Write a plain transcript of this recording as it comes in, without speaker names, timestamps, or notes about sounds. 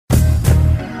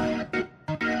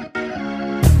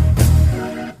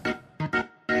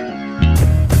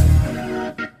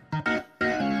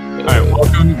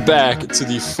Welcome back to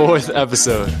the fourth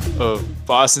episode of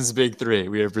Boston's Big Three.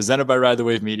 We are presented by Ride the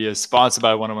Wave Media, sponsored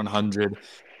by 10100.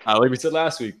 Like we said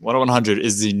last week, 10100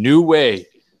 is the new way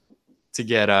to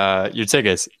get your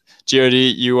tickets.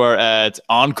 GRD, you are at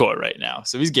Encore right now,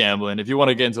 so he's gambling. If you want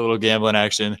to get into a little gambling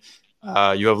action,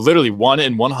 you have literally 1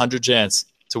 in 100 chance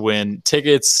to win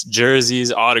tickets,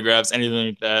 jerseys, autographs, anything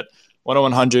like that.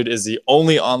 10100 is the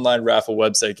only online raffle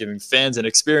website giving fans and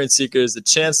experience seekers the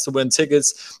chance to win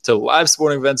tickets to live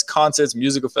sporting events, concerts,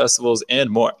 musical festivals, and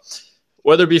more.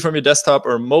 Whether it be from your desktop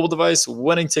or mobile device,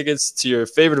 winning tickets to your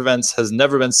favorite events has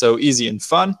never been so easy and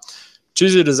fun.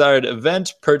 Choose your desired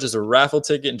event, purchase a raffle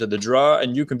ticket into the draw,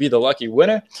 and you can be the lucky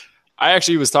winner. I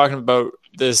actually was talking about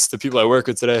this to people I work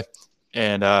with today,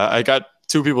 and I got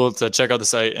 2 people to check out the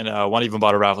site, and one even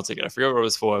bought a raffle ticket. I forget what it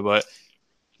was for, but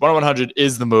 10100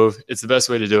 is the move. It's the best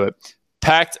way to do it.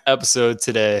 Packed episode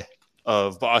today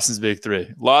of Boston's Big Three.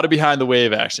 A lot of behind the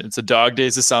wave action. It's a dog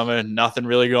days of summer. Nothing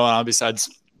really going on besides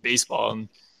baseball. And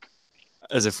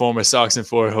as a former Sox and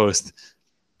Ford host,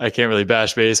 I can't really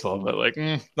bash baseball, but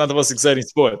not the most exciting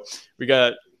sport. We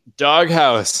got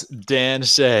Doghouse Dan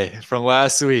Shea from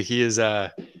last week. He's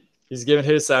giving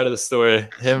his side of the story.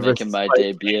 Making my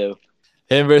debut.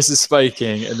 Him versus Spike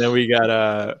King, and then we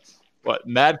got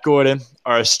Matt Gordon,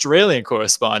 our Australian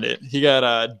correspondent. He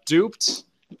got duped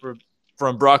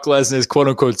from Brock Lesnar's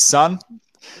quote-unquote son.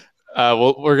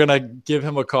 We're going to give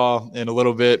him a call in a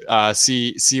little bit,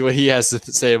 see what he has to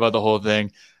say about the whole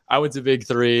thing. I went to Big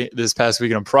Three this past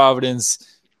weekend in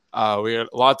Providence. We had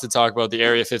a lot to talk about, the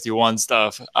Area 51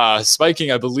 stuff. Spike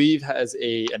King, I believe, has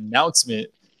a announcement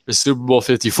for Super Bowl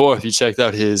 54 if you checked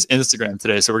out his Instagram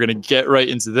today. So we're going to get right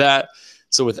into that.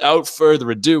 So without further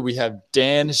ado, we have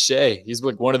Dan Shea. He's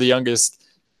one of the youngest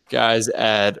guys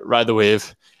at Ride the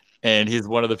Wave, and he's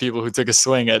one of the people who took a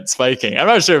swing at Spike King. I'm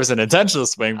not sure if it's an intentional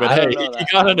swing, but hey, he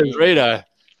got on his radar.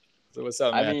 So what's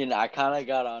up, man? I mean, I kind of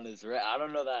got on his radar. I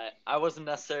don't know that I wasn't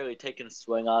necessarily taking a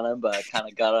swing on him, but I kind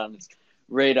of got on his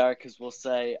radar because we'll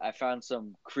say I found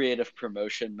some creative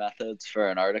promotion methods for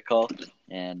an article,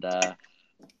 and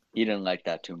he didn't like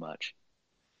that too much.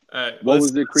 All right, what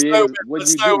was the creative?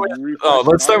 Let's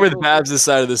start with Babs'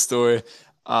 side of the story.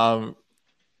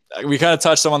 We kind of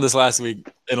touched on this last week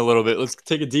in a little bit. Let's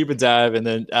take a deeper dive, and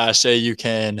then Shea, you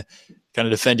can kind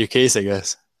of defend your case, I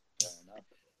guess.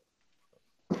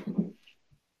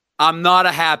 I'm not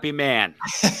a happy man.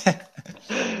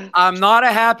 I'm not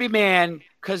a happy man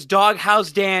because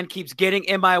Doghouse Dan keeps getting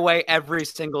in my way every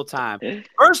single time.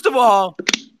 First of all,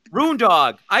 Rune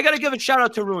Dog. I got to give a shout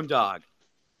out to Rune Dog.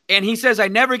 And he says, I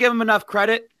never give him enough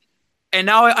credit. And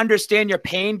now I understand your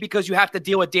pain because you have to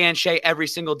deal with Dan Shea every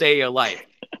single day of your life.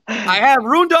 I have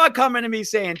Rune Dog coming to me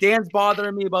saying, Dan's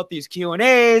bothering me about these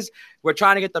Q&As. We're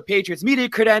trying to get the Patriots media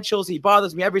credentials. He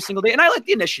bothers me every single day. And I like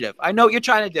the initiative. I know what you're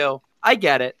trying to do. I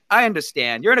get it. I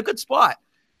understand. You're in a good spot.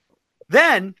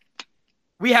 Then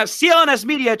we have CLNS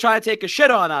Media trying to take a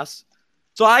shit on us.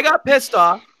 So I got pissed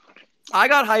off. I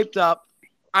got hyped up.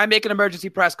 I make an emergency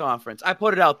press conference. I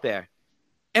put it out there.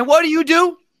 And what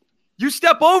do? You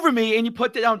step over me and you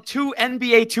put down 2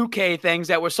 NBA 2K things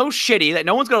that were so shitty that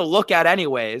no one's going to look at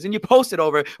anyways. And you post it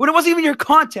over when it wasn't even your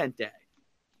content day.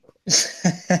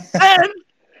 And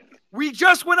we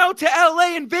just went out to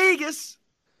LA and Vegas.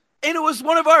 And it was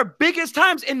one of our biggest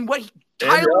times. And what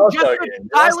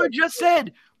Tyler just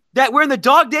said, that we're in the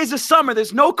dog days of summer.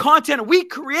 There's no content. We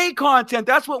create content.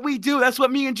 That's what we do. That's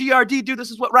what me and GRD do. This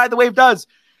is what Ride the Wave does.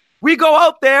 We go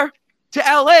out there to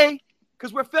LA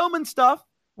because we're filming stuff.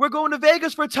 We're going to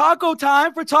Vegas for Taco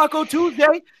Time, for Taco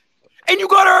Tuesday. And you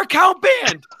got our account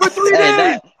banned for 3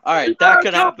 days. All right, that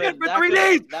could happen. For 3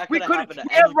 days. We couldn't.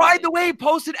 Ride the Wave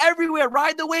posted everywhere.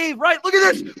 Ride the Wave. Right. Look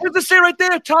at this. What's the say right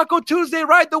there? Taco Tuesday.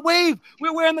 Ride the Wave.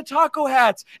 We're wearing the taco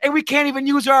hats, and we can't even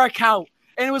use our account.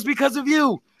 And it was because of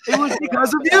you. It was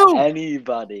because of you.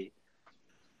 Anybody.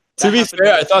 To be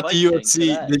fair, I thought the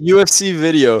UFC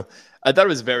video, I thought it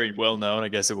was very well known. I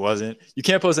guess it wasn't. You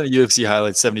can't post any UFC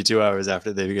highlights 72 hours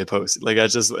after they get posted.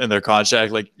 That's just in their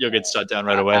contract. You'll get shut down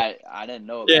right away. I didn't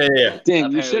know. Yeah.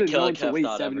 Dang, you should have known to wait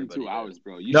 72 hours,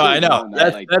 bro. No, I know.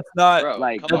 That's not. Bro,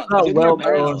 that's not well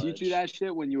known. Teach you that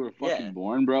shit when you were fucking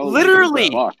born, bro.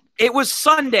 Literally, it was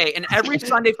Sunday, and every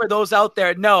Sunday for those out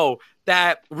there know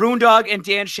that Rune Dog and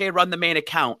Dan Shea run the main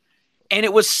account. And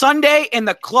it was Sunday, and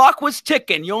the clock was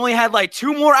ticking. You only had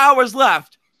 2 more hours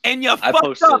left. And you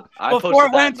fucked up before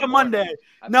it went to Monday.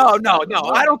 No.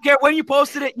 I don't care when you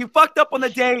posted it. You fucked up on the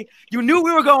day. You knew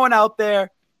we were going out there,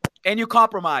 and you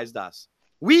compromised us.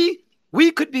 We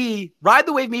could be – Ride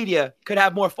the Wave Media could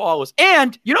have more followers.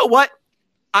 And you know what?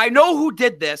 I know who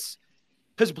did this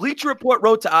because Bleacher Report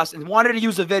wrote to us and wanted to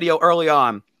use a video early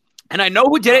on. And I know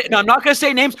who did it, and I'm not going to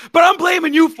say names, but I'm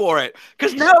blaming you for it.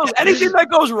 Because now anything that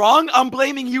goes wrong, I'm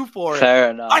blaming you for it.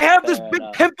 Fair enough. I have this big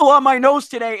pimple on my nose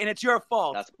today, and it's your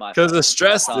fault. That's my fault. Because of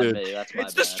stress, dude.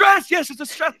 It's the stress. Yes, it's a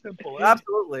stress pimple.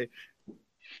 Absolutely.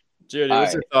 Judy,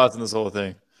 what's your thoughts on this whole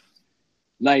thing?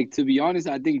 Like, to be honest,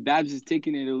 I think Babs is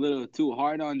taking it a little too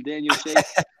hard on Daniel Shay.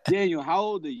 Daniel, how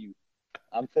old are you?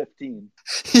 I'm 15.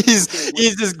 He's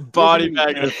just body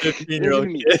bagging a 15-year-old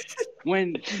kid.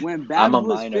 When Babs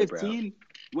was 15,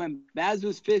 when Babs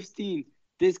was 15,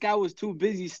 this guy was too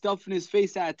busy stuffing his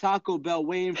face at Taco Bell,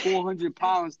 weighing 400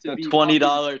 pounds to be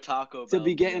 $20 Taco Bell to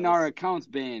be getting our accounts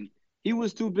banned. He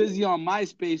was too busy on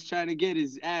MySpace trying to get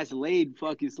his ass laid,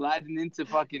 fucking sliding into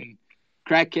fucking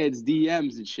crackheads'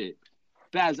 DMs and shit.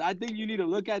 Babs, I think you need to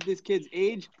look at this kid's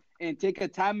age and take a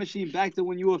time machine back to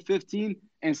when you were 15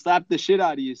 and slap the shit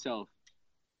out of yourself.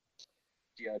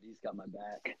 GRD's got my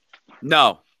back.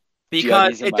 No,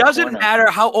 because it doesn't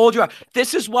matter how old you are.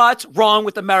 This is what's wrong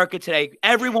with America today.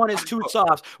 Everyone is too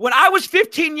soft. When I was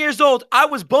 15 years old, I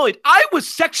was bullied. I was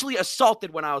sexually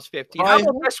assaulted when I was 15. How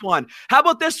about this one? How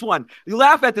about this one? You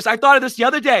laugh at this. I thought of this the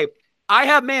other day. I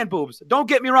have man boobs. Don't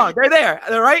get me wrong. They're there.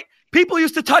 All right? People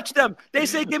used to touch them. They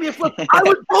say, give me a flip. I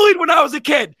was bullied when I was a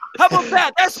kid. How about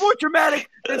that? That's more dramatic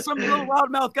than some little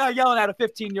loudmouth guy yelling at a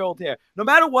 15-year-old here. No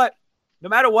matter what,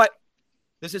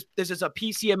 this is a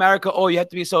PC America. Oh, you have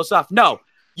to be so soft. No,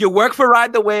 you work for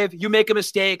Ride the Wave. You make a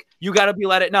mistake. You got to be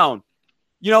let it known.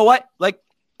 You know what? Like,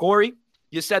 Corey,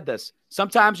 you said this.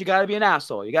 Sometimes you got to be an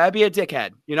asshole. You got to be a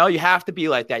dickhead. You know, you have to be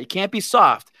like that. You can't be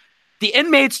soft. The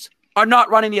inmates are not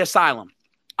running the asylum.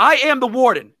 I am the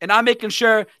warden, and I'm making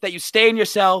sure that you stay in your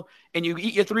cell and you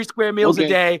eat your 3 square meals a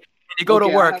day and you go to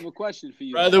work. I have a question for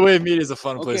you. By the way, media is a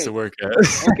fun place to work at.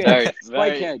 Okay,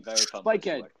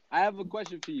 Spikehead, I have a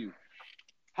question for you.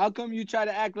 How come you try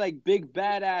to act like big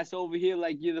badass over here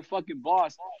like you're the fucking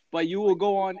boss, but you will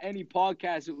go on any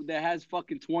podcast that has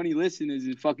fucking 20 listeners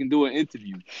and fucking do an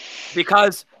interview?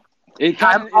 Because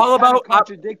I'm all about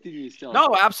contradicting yourself.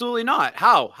 No, absolutely not.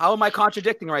 How am I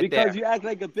contradicting there? Because you act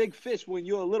like a big fish when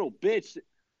you're a little bitch.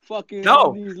 Fucking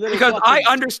no, because I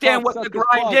understand what the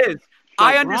grind is.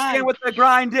 I understand what the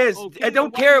grind is. Okay, I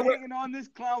don't care. What hanging on this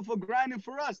clown for grinding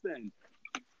for us then?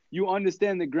 You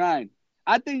understand the grind.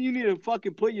 I think you need to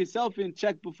fucking put yourself in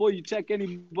check before you check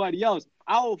anybody else.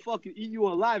 I will fucking eat you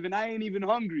alive, and I ain't even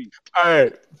hungry. All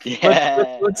right.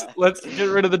 Yeah. Let's get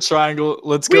rid of the triangle.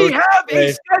 Let's go. We have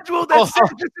a schedule that says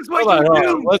this is what you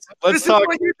do. Let's talk. Is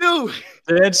what you do.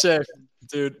 Dan Shay,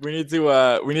 dude, we need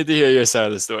to hear your side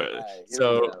of the story. Right,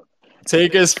 so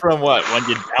take us from what when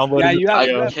you downloaded. Yeah,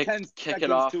 you have kick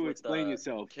it off to explain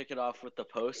yourself. Kick it off with the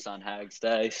post on Hags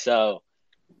Day. So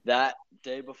that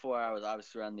day before I was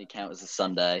obviously on the account was a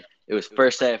Sunday. It was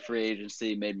first day of free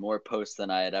agency, made more posts than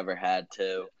I had ever had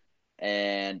to.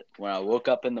 And when I woke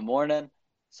up in the morning,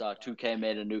 saw 2K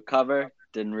made a new cover,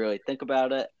 didn't really think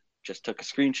about it, just took a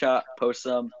screenshot,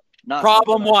 posted them.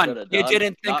 Problem one, you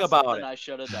didn't think about it. I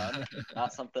should have done.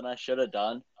 Not something I should have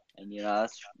done. And, you know,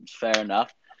 that's fair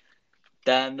enough.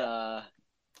 Then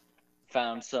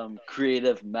found some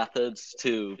creative methods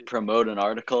to promote an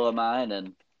article of mine,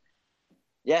 and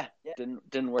yeah,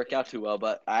 didn't work out too well,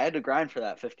 but I had to grind for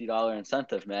that $50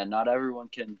 incentive, man. Not everyone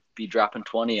can be dropping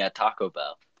 20 at Taco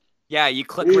Bell. Yeah, you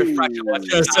click refresh. If you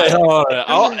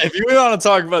want to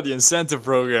talk about the incentive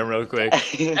program real quick,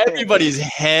 everybody's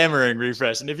hammering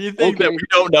refresh, and if you think that we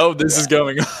don't know this is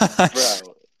going on,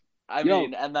 bro. I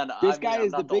mean, and then this guy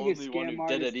is I'm not the biggest only one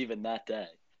who did it even that day.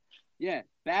 Yeah,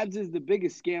 Babs is the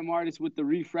biggest scam artist with the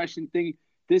refreshing thing.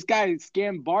 This guy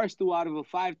scammed Barstool out of a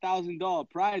 $5,000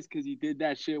 prize because he did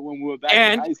that shit when we were back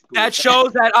in high school. That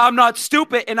shows that I'm not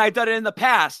stupid and I've done it in the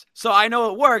past. So I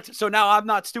know it worked. So now I'm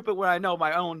not stupid when I know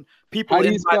my own people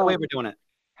inside the way we're doing it.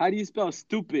 How do you spell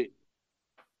stupid?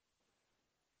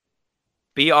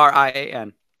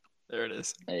 BRIAN. There it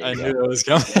is. I knew that was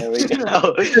coming. There we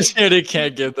go. He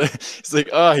can't get there. He's like,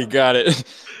 oh, he got it.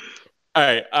 All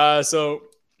right. So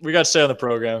we got Shay on the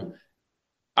program.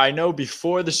 I know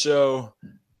before the show,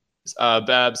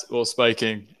 Babs,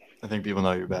 Spiking, I think people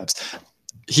know you, Babs.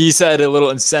 He said a little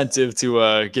incentive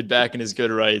to get back in his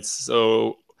good rights.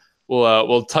 So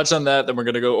we'll touch on that. Then we're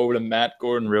gonna go over to Matt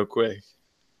Gordon real quick.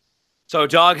 So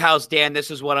Doghouse Dan, this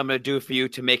is what I'm gonna do for you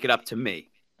to make it up to me.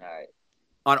 All right.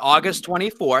 On August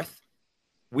 24th,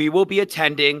 we will be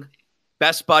attending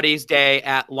Best Buddies Day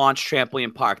at Launch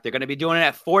Trampoline Park. They're gonna be doing it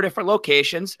at 4 different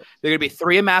locations. They're gonna be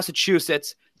 3 in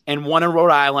Massachusetts and 1 in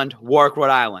Rhode Island, Warwick, Rhode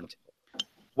Island.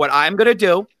 What I'm going to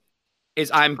do is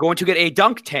I'm going to get a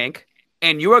dunk tank,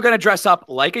 and you are going to dress up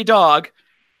like a dog,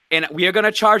 and we are going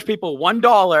to charge people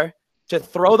 $1 to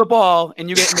throw the ball, and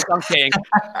you get in the dunk tank.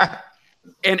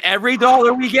 And every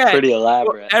dollar we get, Pretty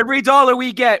elaborate. every dollar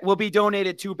we get will be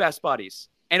donated to Best Buddies,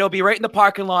 and it'll be right in the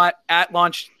parking lot at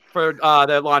launch for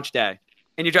the launch day.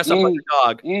 And you dress up like a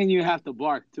dog. And you have to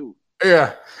bark too.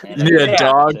 Yeah. And You need a yeah.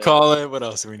 dog calling. What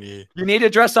else do we need? You need to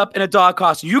dress up in a dog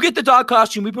costume. You get the dog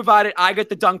costume. We provide it. I get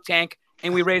the dunk tank,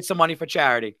 and we raise some money for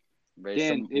charity.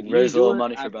 Dan, if you Raise a do little it,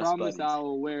 money for I Best promise Buddies. I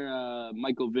will wear a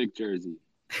Michael Vick jersey.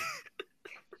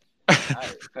 All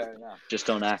right, fair enough. Just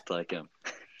don't act like him.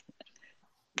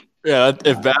 Yeah,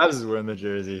 if Babs is wearing the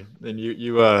jersey, then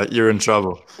you're in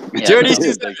trouble. Yeah, Jared that's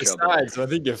needs a to big step trouble. aside, so I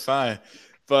think you're fine.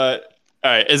 But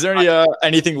all right, is there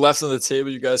anything left on the table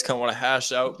you guys kind of want to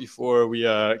hash out before we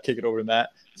kick it over to Matt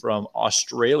from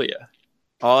Australia?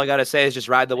 All I gotta say is just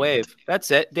ride the wave.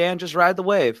 That's it, Dan. Just ride the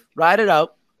wave. Ride it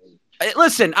out.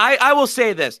 Listen, I will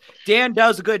say this. Dan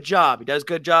does a good job. He does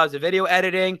good jobs of video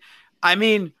editing. I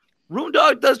mean,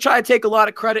 Roondog does try to take a lot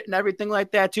of credit and everything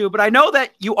like that too. But I know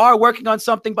that you are working on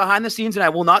something behind the scenes, and I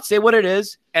will not say what it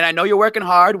is. And I know you're working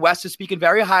hard. Wes is speaking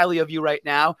very highly of you right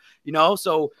now.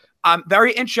 So I'm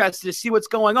very interested to see what's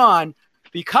going on,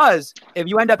 because if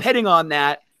you end up hitting on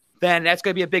that, then that's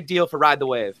going to be a big deal for Ride the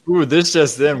Wave. Ooh, this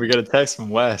just in. We got a text from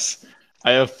Wes.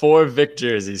 I have 4 Vic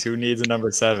jerseys. Who needs a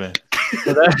number 7?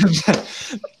 So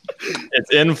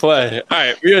it's in play. All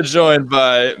right, we are joined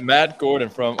by Matt Gordon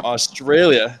from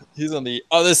Australia. He's on the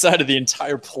other side of the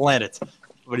entire planet,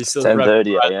 but he's still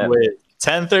 10:30 a.m.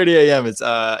 10:30 a.m. It's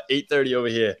 8:30 over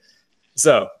here.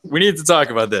 So we need to talk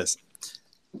about this.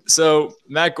 So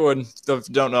Matt Gordon, if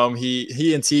you don't know him,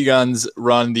 he and T-Guns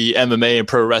run the MMA and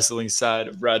pro wrestling side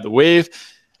of Ride the Wave.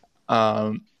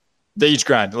 They each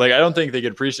grind. Like, I don't think they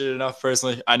get appreciated enough,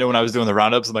 personally. I know when I was doing the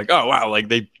roundups, I'm like, oh, wow, like,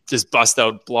 they just bust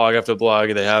out blog after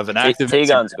blog. They have an active...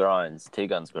 T-Guns grinds.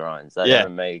 T-Guns grinds. That Yeah.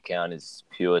 MMA account is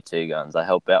pure T-Guns. I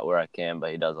help out where I can,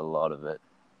 but he does a lot of it.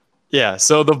 Yeah,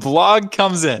 so the blog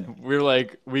comes in. We're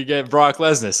like, we get Brock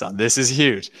Lesnar on. This is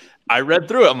huge. I read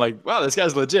through it. I'm like, wow, this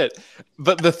guy's legit.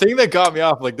 But the thing that got me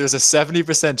off, like, there's a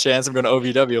 70% chance I'm going to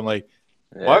OVW. I'm like,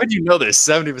 Yeah. why would you know there's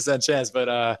 70% chance?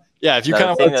 But yeah, if you No, kind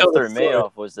the of thing want to that tell threw the me story.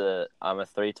 off was that I'm a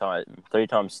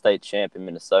three-time state champ in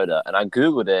Minnesota, and I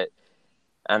googled it,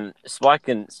 and Spike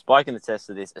can attest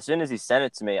to this. As soon as he sent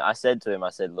it to me, I said to him,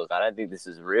 look, I don't think this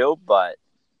is real, but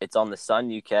it's on the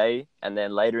Sun UK, and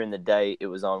then later in the day, it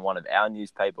was on one of our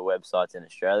newspaper websites in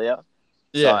Australia.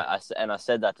 Yeah, So I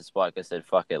said that to Spike. I said,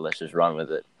 fuck it, let's just run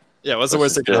with it. yeah. What's the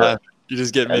let's worst that just can do it. happen? You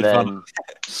just get And made fun then,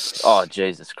 of. oh,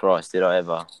 Jesus Christ, did I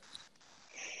ever?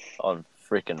 On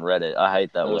freaking Reddit. I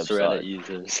hate that Those website. Reddit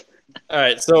users. All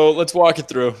right, so let's walk it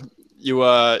through.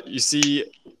 You see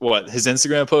what, his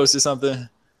Instagram post or something?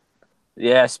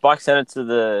 Yeah, Spike sent it to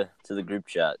the group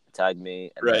chat, tagged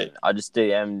me, and Right. then I just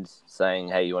DM'd saying,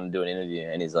 "Hey, you want to do an interview?"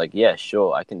 And he's like, "Yeah,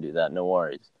 sure, I can do that. No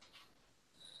worries."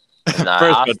 And I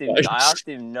First asked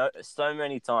him so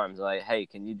many times, like, "Hey,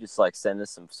 can you just like send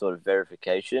us some sort of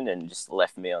verification?" And just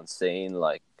left me on scene,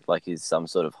 like he's some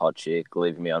sort of hot chick,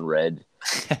 leaving me on red.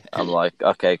 I'm like,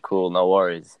 okay, cool, no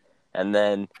worries. And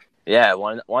then, yeah,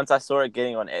 once I saw it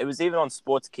getting on, it was even on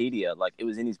Sportskeeda, like it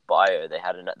was in his bio. They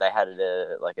had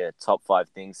a top 5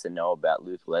 things to know about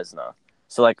Luke Lesnar.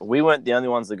 So like we weren't the only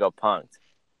ones that got punked,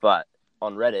 but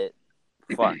on Reddit,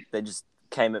 fuck, they just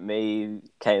came at me,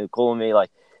 calling me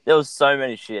like there was so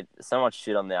much shit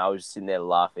on there. I was just sitting there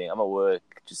laughing. I'm at work,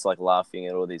 just like laughing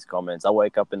at all these comments. I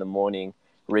wake up in the morning,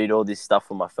 read all this stuff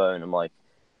on my phone. I'm like,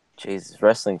 Jesus,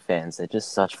 wrestling fans, they're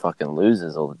just such fucking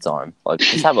losers all the time. Like,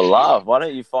 just have a laugh. Why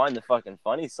don't you find the fucking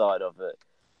funny side of it?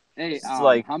 Hey, It's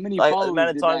like, how many the followers amount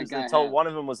of did times that guy they told have? one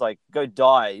of them was like, go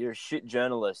die. You're a shit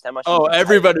journalist. How much? Oh, did you pay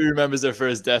everybody remembers their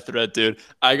first death threat, dude.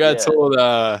 I got Yeah.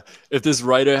 told if this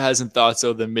writer hasn't thought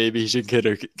so, then maybe he should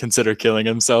consider killing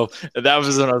himself. And that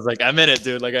was when I was like, I'm in it,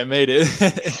 dude. Like, I made it.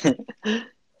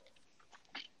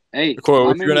 Hey, Corey, how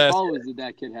what you many gonna ask? followers did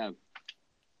that kid have?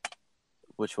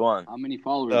 Which one? How many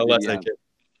followers No, did let's he have? take it.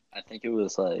 I think it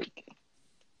was like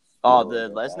Oh, the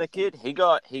Lesnar kid. He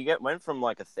went from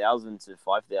like 1,000 to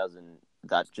 5,000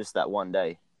 that one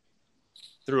day.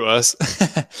 Through us.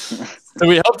 So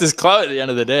we helped his clout at the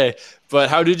end of the day. But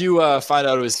how did you find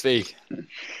out it was fake?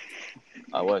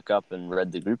 I woke up and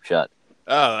read the group chat.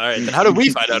 Oh, all right. Then how did we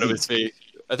find out it was fake?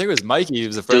 I think it was Mikey who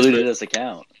was the first. deleted his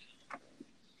account.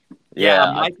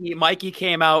 Yeah, Mikey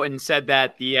came out and said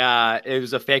that it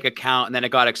was a fake account and then it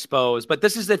got exposed. But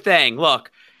this is the thing.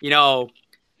 Look,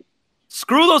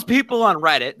 Screw those people on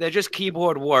Reddit. They're just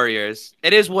keyboard warriors.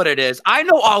 It is what it is. I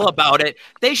know all about it.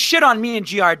 They shit on me and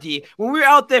GRD. When we were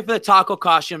out there for the taco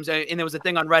costumes and there was a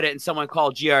thing on Reddit and someone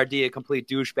called GRD a complete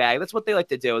douchebag. That's what they like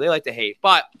to do. They like to hate.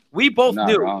 But we both Not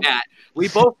knew, wrong. Matt. We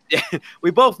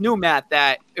both knew, Matt,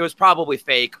 that it was probably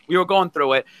fake. We were going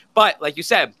through it. But like you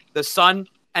said, the Sun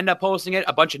ended up posting it.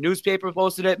 A bunch of newspapers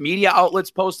posted it. Media outlets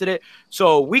posted it.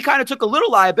 So we kind of took a little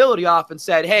liability off and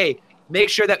said, hey, make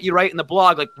sure that you write in the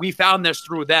blog, like, we found this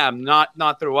through them,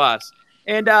 not through us.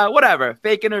 And whatever,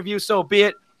 fake interview, so be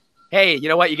it. Hey, you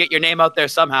know what? You get your name out there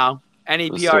somehow. Any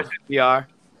PR is PR.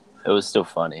 It was still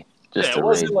funny. Just Yeah, to it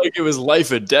wasn't read. like it was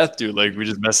life or death, dude. Like we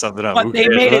just messed something up. But Who they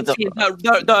cares? made it seem,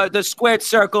 the squared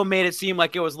circle made it seem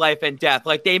like it was life and death.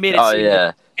 Like they made it Oh seem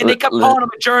yeah. and they kept calling him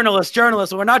a journalist.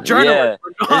 We're not journalists.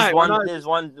 Yeah. We're not. There's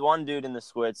one dude in the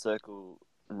Squared Circle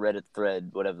Reddit thread,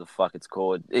 whatever the fuck it's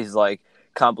called. He's like,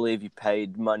 can't believe you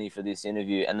paid money for this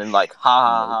interview, and then like, ha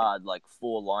ha ha, like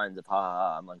 4 lines of ha ha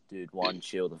ha. I'm like, dude, 1,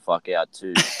 chill the fuck out.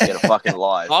 2, get a fucking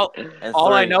life. All, And all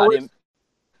 3, I know is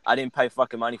I didn't pay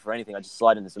fucking money for anything. I just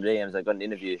slid into some DMs. I got an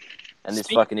interview, and this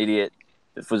Speak- fucking idiot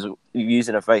was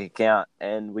using a fake account,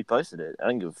 and we posted it. I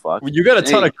don't give a fuck. You got a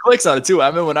ton Hey. of clicks on it too. I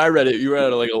remember when I read it, you were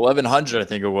at like 1,100, I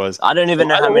think it was. I don't even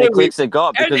know By how the many way, clicks it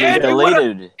got and- because and it we was would've-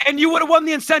 deleted. and you would have won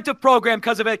the incentive program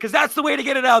because of it, because that's the way to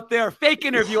get it out there. Fake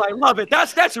interview, I love it.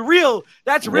 That's real.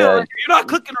 That's real. Yeah. You're not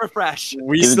clicking refresh.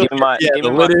 We Give, still give me my, yeah, give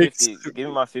the me my lyrics. give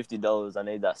me my $50. I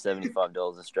need that $75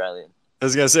 Australian. I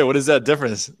was gonna say, what is that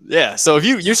difference? Yeah, so if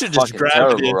you should just Fucking grab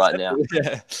terrible the right now.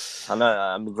 Yeah. I know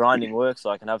I'm grinding work so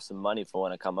I can have some money for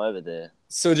when I come over there.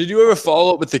 So did you ever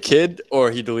follow up with the kid, or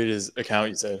he deleted his account?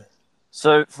 You said.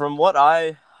 So from what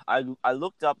I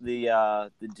looked up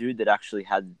the dude that actually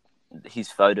had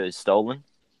his photos stolen,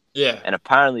 Yeah. and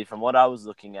apparently from what I was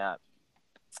looking at,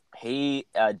 he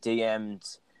DM'd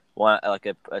one like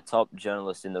a top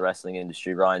journalist in the wrestling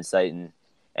industry, Ryan Satan,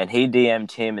 and he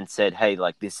DM'd him and said, "Hey,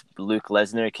 like this Luke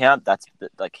Lesnar account, that's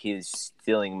like he's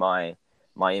stealing my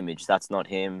image. That's not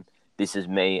him. This is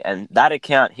me." And that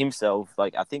account himself,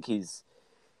 like I think he's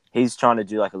trying to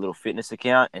do like a little fitness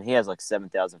account, and he has like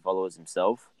 7,000 followers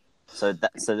himself. So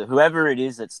whoever it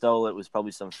is that stole it was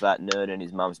probably some fat nerd in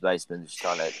his mum's basement, just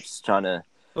trying to.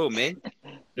 Oh, man.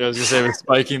 Yeah, I was gonna say we're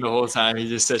spiking the whole time. He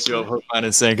just set you up hook, line,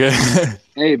 and sinker.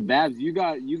 Hey, Babs, you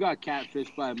got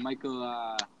catfished by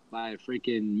Michael, by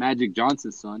freaking Magic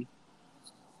Johnson's son.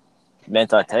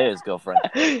 Manti Te'o's girlfriend.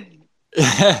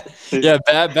 Yeah,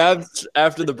 Babs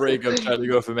after the breakup tried to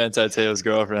go for Manti Te'o's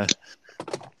girlfriend.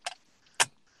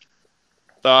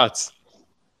 Thoughts?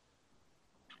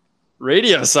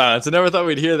 Radio silence. I never thought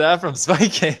we'd hear that from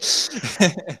Spike.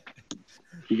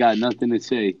 He got nothing to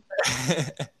say.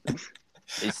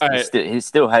 He's, All right. he's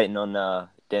still hating on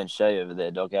Dan Shea over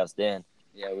there, Doghouse Dan.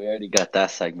 Yeah, we already got that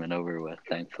segment over with,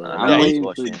 thankfully. Yeah, I'm he's waiting for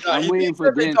watching. I'm He waiting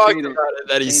for Dan talked Shea to about it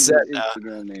that he change said his now.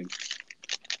 Instagram name.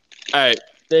 All right.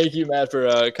 Thank you, Matt,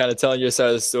 for kind of telling your side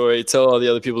of the story. Tell all the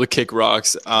other people to kick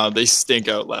rocks. They stink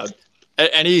out loud.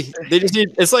 They just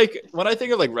need. It's like when I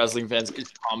think of like wrestling fans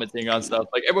just commenting on stuff.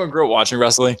 Like everyone grew up watching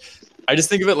wrestling. I just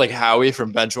think of it like Howie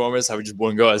from Benchwarmers, how he just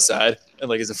wouldn't go outside and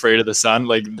like is afraid of the sun.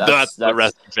 Like that's the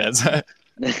wrestling fans.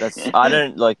 I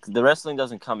don't like the wrestling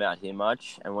doesn't come out here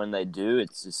much, and when they do,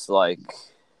 it's just like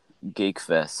geek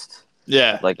fest.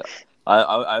 Yeah. Like I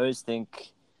always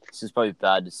think this is probably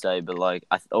bad to say, but like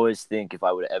I always think if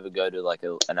I would ever go to like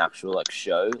an actual like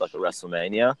show, like a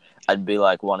WrestleMania, I'd be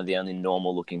like one of the only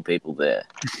normal looking people there,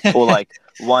 or like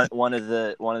one of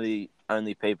the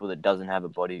only people that doesn't have a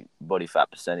body fat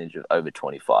percentage of over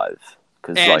 25.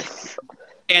 Because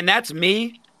and that's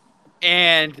me.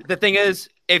 And the thing is,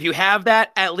 if you have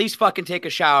that, at least fucking take a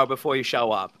shower before you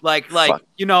show up. Like Fuck.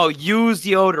 Use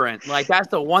deodorant. Like that's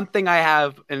the one thing I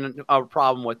have a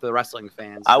problem with the wrestling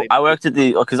fans. I worked at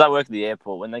the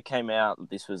airport when they came out.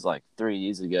 This was like 3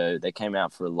 years ago. They came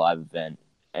out for a live event,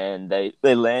 and they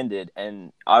landed,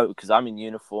 and because I'm in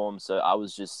uniform, so I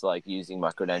was just like using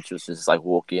my credentials to just like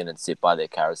walk in and sit by their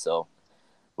carousel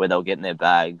where they were getting their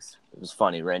bags. It was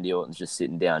funny. Randy Orton's just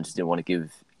sitting down, just didn't want to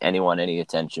give anyone any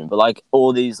attention. But like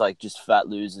all these like just fat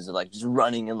losers are like just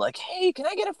running and like, hey, can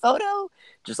I get a photo?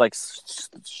 Just like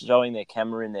showing their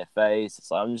camera in their face.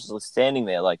 It's like I'm just standing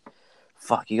there like,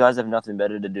 fuck, you guys have nothing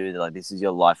better to do. Like this is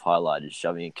your life highlight, is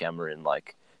shoving a camera in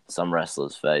like some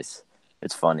wrestler's face.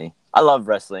 It's funny. I love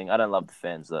wrestling. I don't love the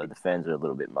fans though. The fans are a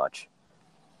little bit much.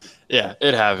 Yeah,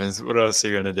 it happens. What else are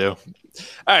you gonna do?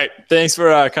 All right, thanks for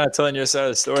kind of telling your side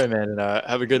of the story, man, and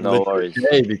have a good No worries.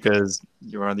 day because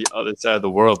you're on the other side of the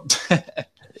world.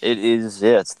 It is,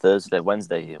 yeah, it's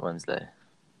Wednesday here. All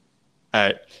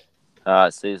right, All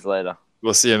right, see you later.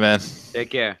 we'll see you, man.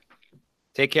 Take care.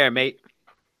 Take care, mate.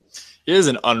 He has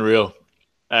an unreal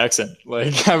accent.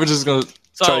 Like, I was just going to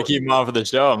try to keep him on for the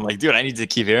show. I'm like, dude, I need to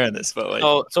keep hearing this. But like,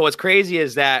 so what's crazy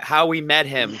is that how we met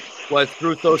him was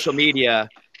through social media.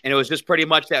 And it was just pretty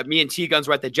much that me and T-Guns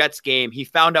were at the Jets game. He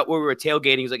found out where we were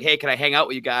tailgating. He was like, hey, can I hang out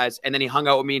with you guys? And then he hung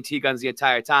out with me and T-Guns the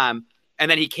entire time. And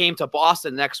then he came to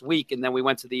Boston next week. And then we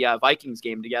went to the Vikings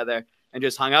game together and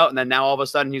just hung out. And then now all of a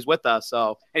sudden he's with us.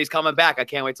 So, and he's coming back. I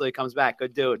can't wait till he comes back.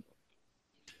 Good dude.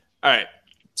 All right.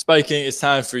 Spiking, it's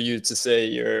time for you to say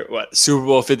your, Super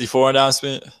Bowl 54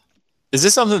 announcement. Is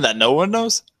this something that no one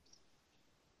knows?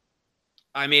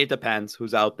 I mean, it depends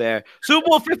who's out there. Super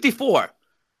Bowl 54.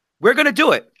 We're going to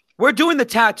do it. We're doing the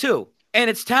tattoo, and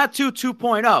it's Tattoo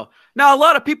 2.0. Now, a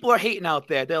lot of people are hating out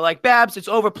there. They're like, Babs, it's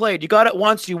overplayed. You got it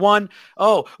once, you won.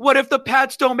 Oh, what if the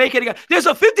Pats don't make it again? There's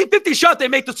a 50-50 shot they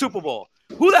make the Super Bowl.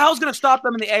 Who the hell's going to stop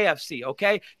them in the AFC,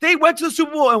 okay? They went to the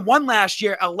Super Bowl and won last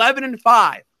year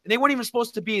 11-5, and they weren't even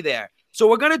supposed to be there. So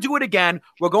we're going to do it again.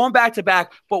 We're going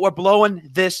back-to-back, but we're blowing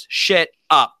this shit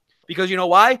up. Because you know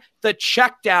why? The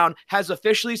check down has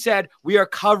officially said we are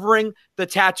covering the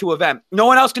tattoo event. No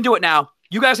one else can do it now.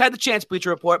 You guys had the chance, Bleacher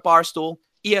Report, Barstool,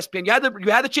 ESPN.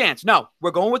 You had the chance. No,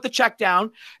 we're going with the check down.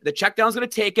 The check down is going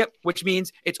to take it, which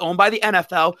means it's owned by the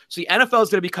NFL. So the NFL is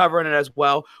going to be covering it as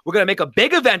well. We're going to make a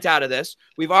big event out of this.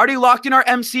 We've already locked in our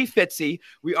MC Fitzy.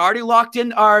 We already locked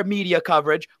in our media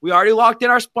coverage. We already locked in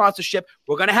our sponsorship.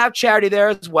 We're going to have charity there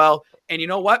as well. And you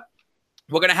know what?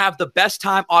 We're going to have the best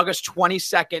time August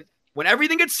 22nd. When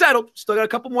everything gets settled, still got a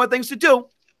couple more things to do.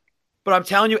 But I'm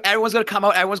telling you, everyone's going to come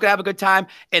out. Everyone's going to have a good time.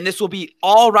 And this will be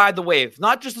all Ride the Wave.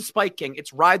 Not just the Spike King.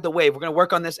 It's Ride the Wave. We're going to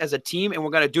work on this as a team, and we're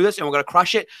going to do this, and we're going to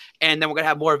crush it. And then we're going to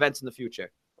have more events in the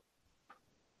future.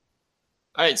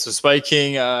 All right. So Spike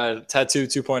King Tattoo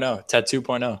 2.0. Tattoo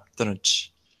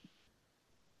 2.0.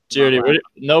 Jardy,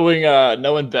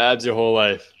 knowing Babs your whole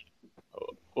life,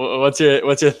 what's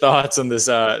your thoughts on this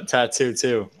Tattoo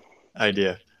 2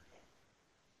 idea?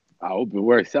 I hope it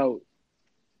works out.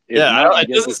 It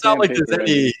doesn't sound like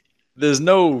there's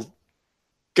no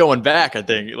going back. I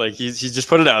think like he's just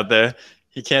put it out there.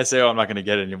 He can't say, "Oh, I'm not going to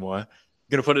get it anymore." I'm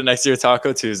going to put it next to your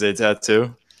Taco Tuesday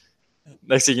tattoo.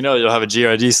 Next thing you know, you'll have a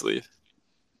GRD sleeve.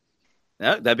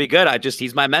 Yeah, that'd be good.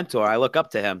 He's my mentor. I look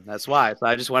up to him. That's why. So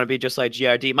I just want to be just like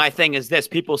GRD. My thing is this: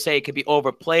 people say it could be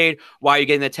overplayed. Why are you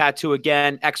getting the tattoo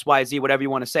again? X, Y, Z, whatever you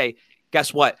want to say.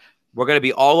 Guess what? We're going to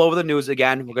be all over the news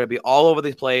again. We're going to be all over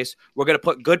the place. We're going to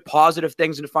put good, positive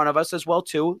things in front of us as well,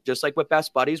 too. Just like with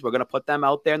Best Buddies, we're going to put them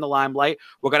out there in the limelight.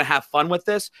 We're going to have fun with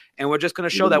this, and we're just going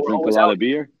to show that we're always a lot out. Of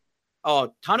beer.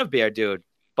 Oh, ton of beer, dude.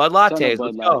 Bud lattes.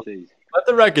 Bud Let's go. lattes. Let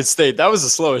the record state that was the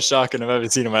slowest shotgun I've ever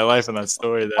seen in my life in that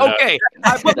story. Okay,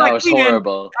 I put my key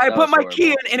horrible. in. I put my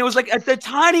key in, and it was like at the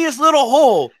tiniest little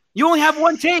hole. You only have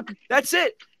one take. That's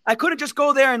it. I couldn't just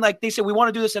go there and like they said we want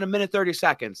to do this in a minute 30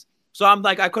 seconds. So I'm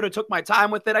like, I could have took my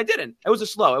time with it. I didn't. It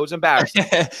was slow. It was embarrassing.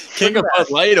 King of Bud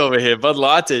Light over here. Bud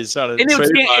Lattes trying to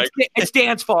trademark. It's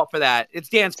Dan's fault for that. It's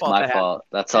Dan's fault. My fault.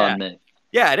 That's on me.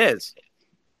 Yeah, it is.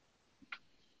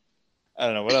 I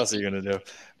don't know. What else are you going to do?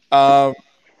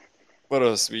 What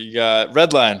else? We got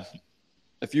Redline.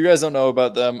 If you guys don't know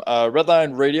about them,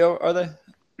 Redline Radio, are they?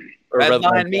 Or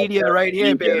Redline Media right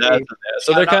here, baby.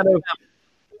 So they're kind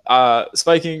of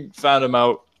Spiking found them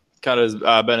out. Kind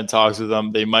of been in talks with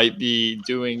them. They might be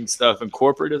doing stuff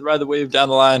incorporated Ride the Wave down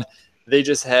the line. They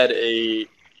just had they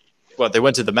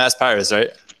went to the Mass Pirates, right?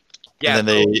 Yeah. And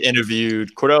then they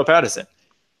interviewed Cordell Patterson.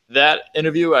 That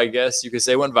interview, I guess you could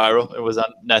say, went viral. It was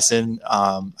on Nesson.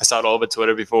 I saw it all over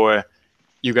Twitter before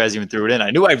you guys even threw it in. I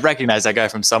knew I recognized that guy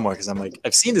from somewhere because I'm like,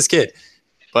 I've seen this kid.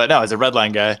 But no, it's a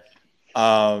Redline guy.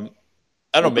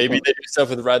 I don't know, maybe they do stuff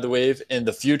with Ride the Wave in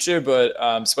the future,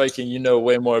 but Spiking, you know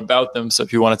way more about them. So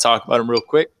if you want to talk about them real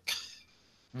quick.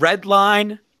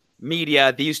 Redline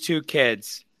Media, these two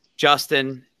kids,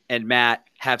 Justin and Matt,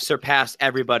 have surpassed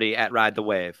everybody at Ride the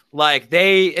Wave. Like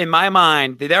they, in my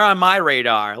mind, they're on my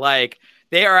radar. Like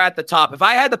they are at the top. If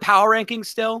I had the power rankings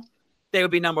still, they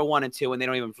would be number 1 and 2, and they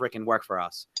don't even freaking work for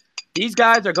us. These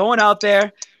guys are going out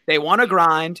there. They want to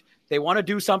grind. They want to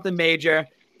do something major,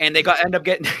 and they end up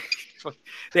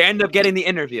getting the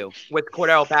interview with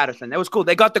Cordell Patterson. That was cool.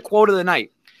 They got the quote of the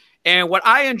night. And what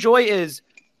I enjoy is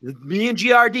me and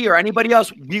GRD or anybody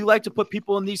else, we like to put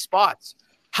people in these spots.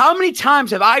 How many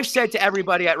times have I said to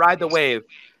everybody at Ride the Wave,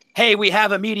 hey, we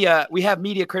have media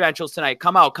credentials tonight.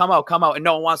 Come out. And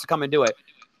no one wants to come and do it.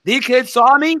 These kids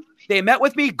saw me. They met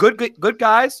with me. Good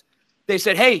guys. They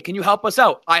said, hey, can you help us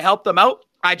out? I helped them out.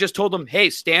 I just told them, hey,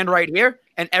 stand right here,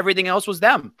 and everything else was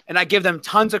them. And I give them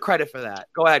tons of credit for that.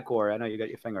 Go ahead, Corey. I know you got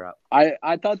your finger up.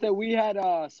 I thought that we had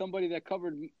somebody that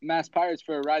covered Mass Pirates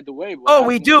for Ride the Wave. Oh,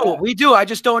 we do. We do. I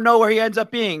just don't know where he ends up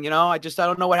being. I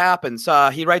don't know what happens.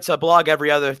 He writes a blog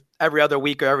every other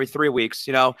week or every 3 weeks.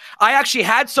 I actually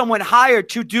had someone hired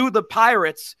to do the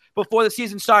Pirates before the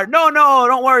season started. No,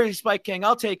 don't worry, Spike King.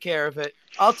 I'll take care of it.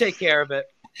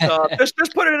 So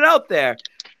just putting it out there.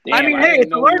 Damn, I mean, hey,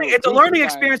 it's a learning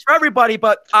experience for everybody.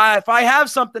 But if I have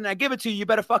something and I give it to you, you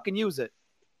better fucking use it.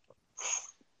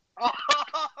 I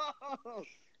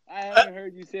haven't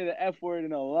heard you say the F word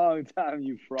in a long time,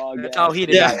 you frog. That's how he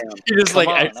did. Yeah, he just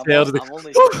exhaled. I'm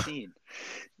only 16.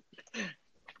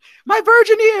 My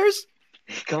virgin ears.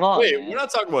 Come on. Wait, man. we're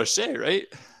not talking about Shay, right?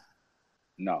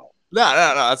 No. No,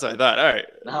 that's what I thought. All right.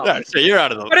 No. Yeah, Shay, you're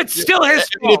out of the. But it's still his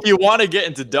I mean, fault. if you want to get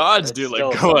into Dodge, It's dude,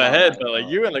 still go ahead. my But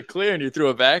fault. you in the clear and you threw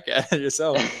it back at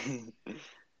yourself.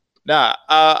 Nah.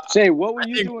 Say, what were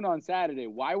you think- doing on Saturday?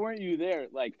 Why weren't you there,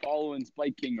 following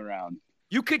Spike King around?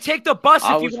 You could take the bus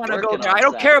I if was you want to go working there. on I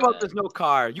don't care about Saturday. there's no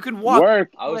car. You can walk.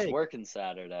 Work. I was Like- working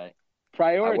Saturday. I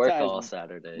Prioritize. work all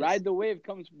Saturdays. Ride the Wave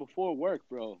comes before work,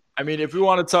 bro. I mean, if we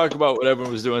want to talk about what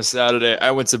everyone was doing Saturday,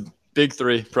 I went to Big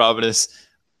 3, Providence.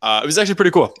 It was actually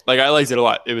pretty cool. I liked it a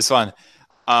lot. It was fun.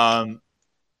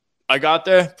 I got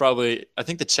there I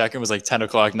think the check-in was 10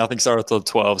 o'clock. Nothing started till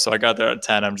 12. So I got there at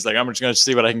 10. I'm just I'm just going to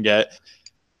see what I can get.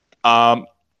 I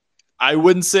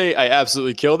wouldn't say I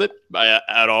absolutely killed it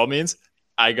at all means.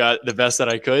 I got the best that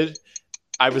I could.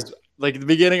 I was at the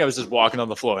beginning, I was just walking on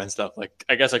the floor and stuff.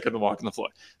 I guess I couldn't walk on the floor.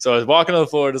 So I was walking on the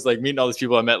floor, just meeting all these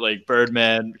people I met,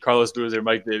 Birdman, Carlos Boozer,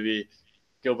 Mike Bibby,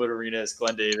 Gilbert Arenas,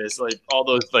 Glenn Davis, all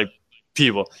those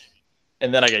people.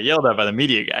 And then I got yelled at by the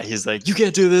media guy. He's like, you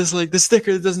can't do this. The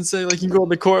sticker doesn't say you can go on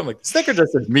the court. I'm like, the sticker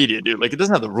just says media, dude. It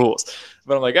doesn't have the rules.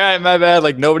 But I'm like, all right, my bad.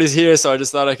 Nobody's here. So I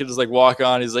just thought I could just walk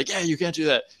on. He's like, yeah, you can't do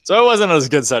that. So it wasn't as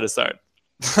good side to start.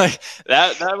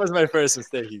 That was my first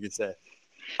mistake, you could say.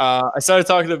 I started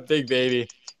talking to Big Baby,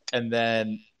 and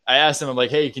then I asked him, I'm like,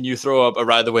 hey, can you throw up a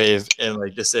Ride the Wave and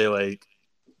just say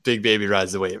Big Baby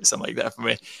rides the wave or something like that for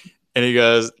me? And he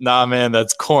goes, nah, man,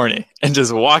 that's corny, and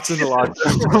just walks in the locker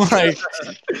room. I'm like,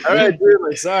 all right,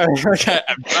 dude, sorry.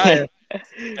 I'm trying.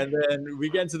 And then we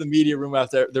get into the media room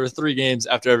after. There were 3 games.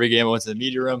 After every game, I went to the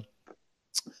media room.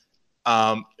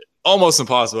 Almost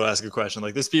impossible to ask a question.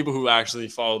 There's people who actually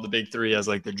follow the Big 3 as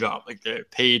their job. They're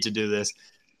paid to do this.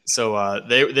 So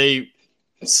they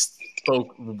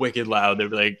spoke wicked loud. They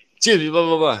were like, excuse me, blah,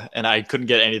 blah, blah. And I couldn't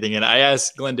get anything in. I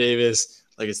asked Glenn Davis,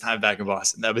 it's time back in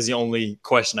Boston. That was the only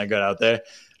question I got out there.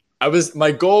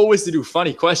 My goal was to do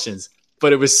funny questions,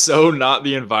 but it was so not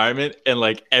the environment.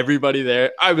 And everybody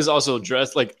there, I was also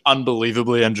dressed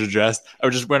unbelievably underdressed. I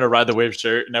was just wearing a Ride the Wave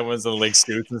shirt and everyone's in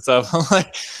suits and stuff. I'm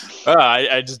like,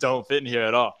 I just don't fit in here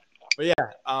at all. But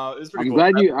yeah, it was pretty cool.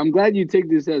 I'm glad you take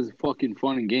this as fucking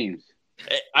fun and games.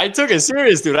 I took it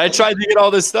serious, dude. I tried to get all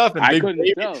this stuff, and I couldn't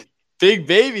tell. Big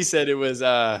Baby said it was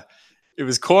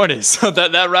corny, so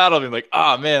that rattled me.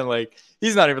 Oh man,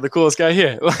 he's not even the coolest guy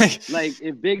here.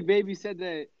 If Big Baby said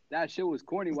that shit was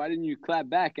corny, why didn't you clap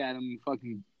back at him?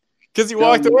 Fucking because he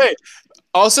walked away.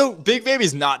 Also, Big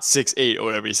Baby's not 6'8" or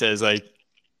whatever he says.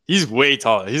 He's way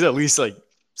taller. He's at least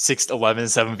 6'11",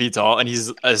 7 feet tall, and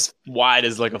he's as wide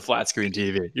as a flat screen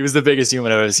TV. He was the biggest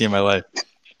human I've ever seen in my life.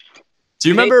 Do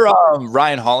you remember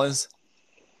Ryan Hollins?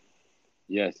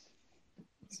 Yes.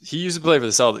 He used to play for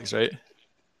the Celtics, right?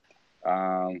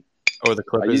 Or the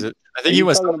Clippers. I think he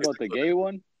was talking about the gay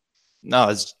one.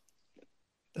 No,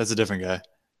 that's a different guy.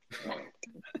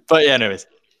 But yeah, anyways,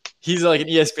 he's an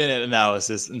ESPN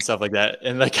analysis and stuff like that.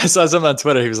 And I saw something on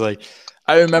Twitter. He was like,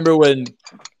 I remember when.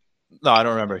 No, I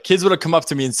don't remember. Kids would have come up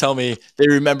to me and tell me they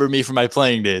remember me from my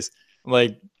playing days. I'm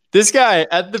like, this guy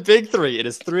at the Big 3, it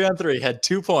is 3-on-3, had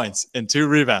 2 points and 2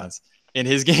 rebounds in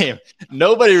his game.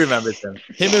 Nobody remembers him.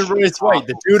 Him and Royce White,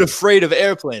 the dude afraid of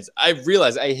airplanes. I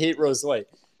realized I hate Royce White.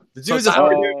 The dude's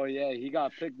Oh yeah, he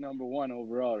got picked number 1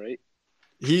 overall, right?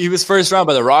 He was first round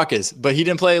by the Rockets, but he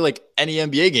didn't play any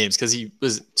NBA games because he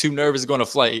was too nervous going to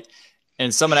flight.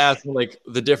 And someone asked me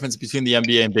the difference between the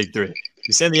NBA and Big 3.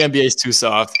 You're saying the NBA is too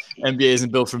soft. NBA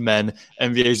isn't built for men.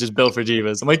 NBA is just built for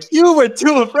divas. I'm like, you were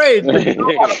too afraid. You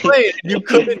don't want to play it. You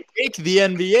couldn't make the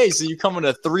NBA, so you come in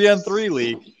a 3-on-3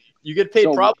 league. You get paid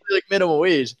probably minimum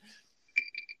wage.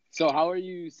 So how are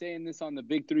you saying this on the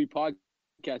Big 3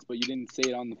 podcast, but you didn't say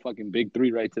it on the fucking Big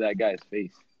 3 right to that guy's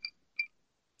face?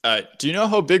 Do you know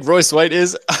how big Royce White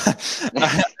is?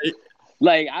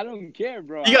 I don't care,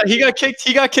 bro. He got kicked.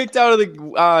 He got kicked out of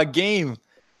the game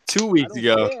 2 weeks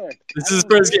ago. Care. This is his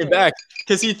first game back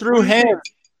because he threw hands.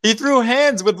 He threw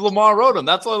hands with Lamar Odom.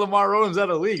 That's why Lamar Odom's out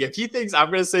of the league. If he thinks I'm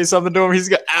going to say something to him,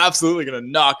 he's absolutely going to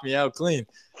knock me out clean.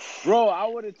 Bro, I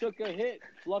would have took a hit,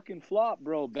 fucking flop,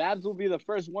 bro. Babs will be the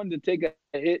first one to take a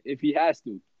hit if he has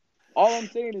to. All I'm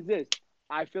saying is this.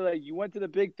 I feel like you went to the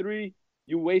big three.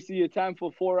 You wasted your time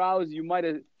for 4 hours. You might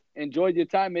have enjoyed your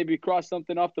time, maybe crossed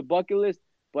something off the bucket list,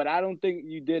 but I don't think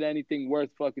you did anything worth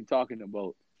fucking talking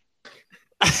about.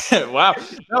 Wow.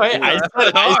 No, hey,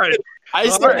 I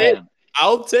said it.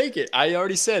 I'll take it. I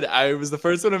already said I was the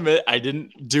first one to admit I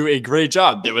didn't do a great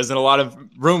job. There wasn't a lot of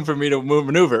room for me to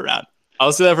maneuver around.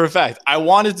 I'll say that for a fact. I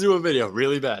wanted to do a video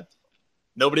really bad.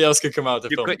 Nobody else could come out to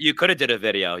film. You could have did a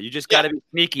video. You just got to be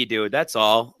sneaky, dude. That's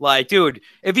all. Like, dude,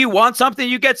 if you want something,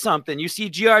 you get something. You see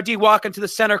GRD walk into the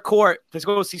center court to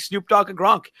go see Snoop Dogg and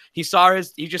Gronk. He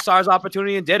just saw his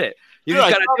opportunity and did it. You just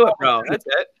got to do it, bro. That's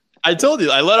it. I told you,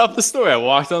 I let off the story. I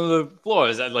walked on the floor. I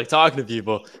was like talking to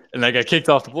people, and I got kicked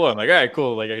off the floor. I'm like, all right,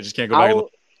 cool. Like, I just can't go back.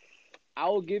 I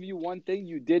will give you one thing.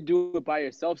 You did do it by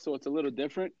yourself, so it's a little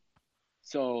different.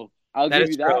 So I'll give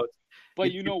you that.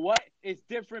 But you know what? It's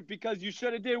different because you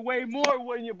should have did way more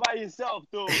when you're by yourself,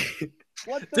 dude.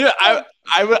 Dude,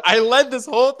 I led this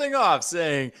whole thing off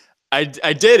saying I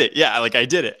did it. Yeah, like I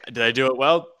did it. Did I do it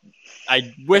well?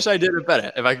 I wish I did it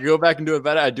better. If I could go back and do it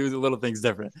better, I'd do the little things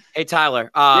different. Hey, Tyler,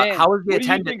 how was the attendance?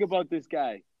 What do you think about this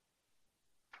guy?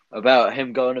 About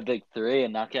him going to Big Three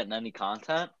and not getting any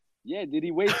content? Yeah, did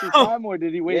he waste his time or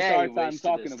did he waste our time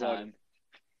talking about it?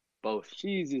 Both.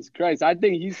 Jesus Christ. I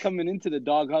think he's coming into the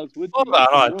doghouse with you. Hold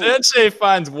on. Dan Shay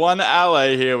finds one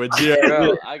ally here with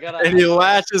GRD, and he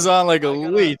latches on like a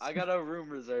leech. I got a room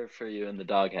reserved for you in the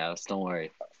doghouse. Don't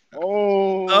worry.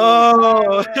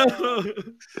 Oh.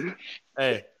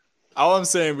 Hey, all I'm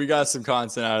saying, we got some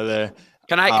content out of there.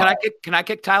 Can I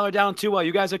kick Tyler down too while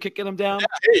you guys are kicking him down? Yeah,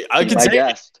 hey, I can take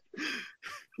it.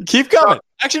 Keep coming.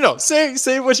 Actually, no.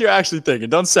 Say what you're actually thinking.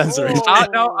 Don't censor me.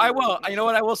 No, I will. You know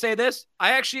what? I will say this.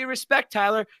 I actually respect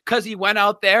Tyler because he went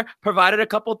out there, provided a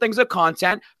couple of things of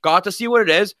content, got to see what it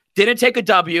is, didn't take a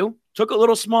W, took a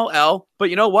little small L, but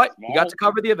you know what? He got to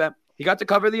cover the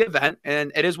event.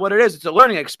 And it is what it is. It's a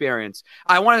learning experience.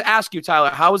 I want to ask you, Tyler,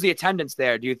 how was the attendance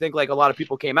there? Do you think like a lot of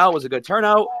people came out? Was it a good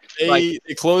turnout? They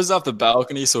closed off the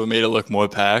balcony, so it made it look more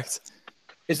packed.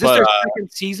 Is this their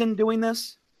second season doing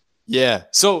this? Yeah.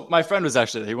 So my friend was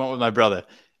actually there. He went with my brother.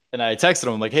 And I texted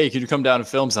him, like, hey, can you come down and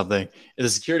film something? And the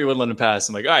security wouldn't let him pass.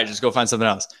 I'm like, all right, just go find something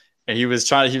else. And he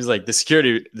was like, the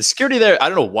security there, I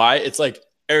don't know why. It's like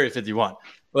Area 51.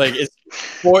 Like, it's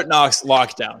Fort Knox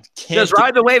lockdown. Does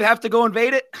Ride the Wave have to go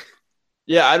invade it?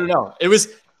 Yeah, I don't know.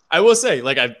 I will say,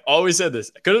 like, I've always said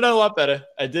this. I could have done a lot better.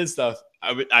 I did stuff.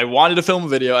 I wanted to film a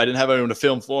video. I didn't have anyone to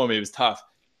film for me. It was tough.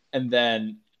 And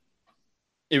then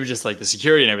it was just like the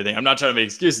security and everything. I'm not trying to make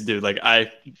excuses, dude. Like,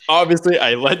 I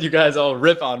let you guys all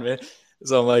rip on me.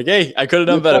 So I'm like, hey, I could have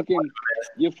done better.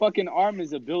 Your fucking arm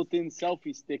is a built-in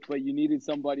selfie stick, but you needed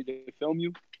somebody to film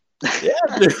you? Yeah,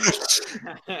 dude.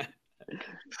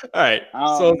 All right.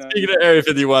 So speaking of Area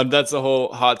 51, that's the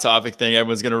whole hot topic thing.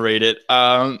 Everyone's going to rate it.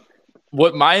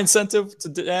 What my incentive to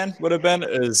Dan would have been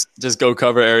is just go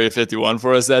cover Area 51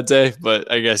 for us that day. But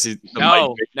I guess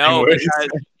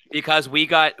because we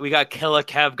got Killer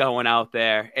Kev going out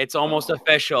there. It's almost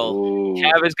official.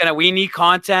 Ooh. We need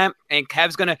content, and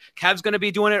Kev's gonna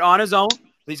be doing it on his own.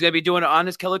 He's gonna be doing it on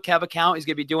his Killer Kev account. He's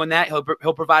gonna be doing that.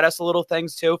 He'll provide us a little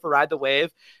things too for Ride the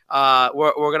Wave.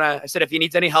 We're gonna. I said if he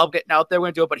needs any help getting out there, we're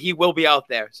gonna do it. But he will be out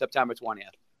there September 20th.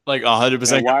 Like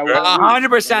 100%.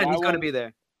 100%. He's gonna be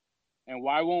there. And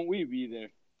why won't we be there?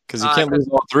 Because you can't lose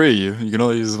all three of you. You can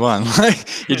only use one.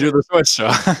 You do the switch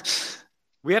shot.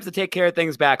 We have to take care of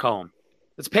things back home.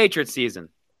 It's Patriots season.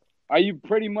 Are you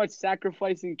pretty much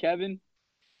sacrificing Kevin?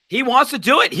 He wants to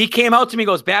do it. He came out to me and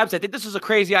goes, Babs, I think this is a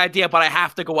crazy idea, but I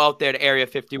have to go out there to Area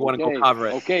 51 and go cover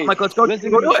it. Okay. I'm like, let's go do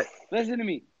it. Listen to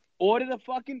me. Order the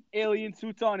fucking alien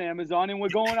suits on Amazon, and we're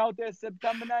going out there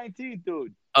September 19th,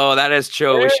 dude. Oh, that is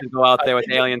true. We should go out there with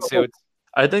alien suits.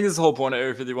 I think it's the whole point of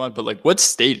Area 51, but like, what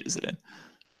state is it in?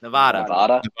 Nevada.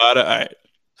 All right.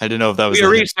 I didn't know if that was. Do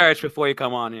your research before you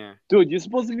come on here, dude. You're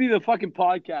supposed to be the fucking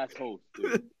podcast host,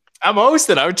 dude. I'm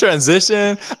hosting. I'm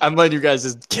transition. I'm letting you guys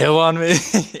just kill on me.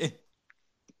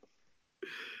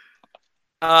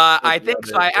 I think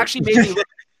so. I actually maybe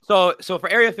so for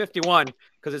Area 51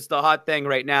 because it's the hot thing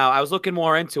right now. I was looking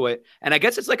more into it, and I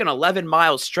guess it's like an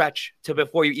 11-mile stretch to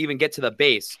before you even get to the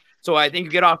base. So I think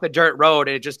you get off the dirt road,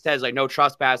 and it just says like no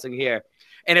trespassing here.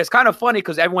 And it's kind of funny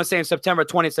because everyone's saying September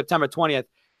 20th.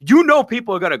 You know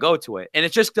people are going to go to it. And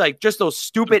it's just like those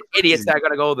stupid idiots that are going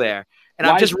to go there. And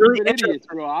I'm just really interested. Idiots,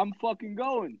 bro. I'm fucking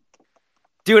going.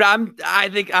 Dude, I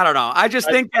don't know. I just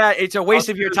think that it's a waste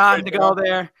of your time to go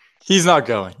there. He's not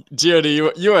going.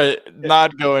 Giardi, you are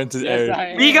not going to Yes, Area. I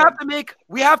am.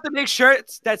 We have to make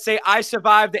shirts that say "I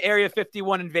survived the Area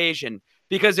 51 invasion"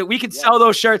 because we could sell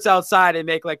those shirts outside and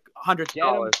make like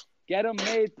 $100. Get them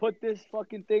made. Put this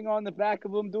fucking thing on the back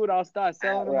of them, dude. I'll start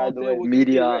selling them out there.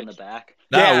 Media on the back.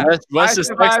 No, Yeah, Wes I just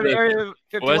survived the texted us. Area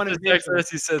 51 Wes just invasion. texted us.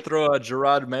 He said throw a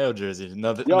Gerard Mayo jersey.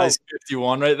 Another Yo. nice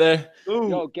 51 right there.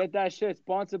 Yo, get that shit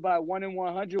sponsored by 1 in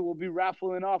 100. We'll be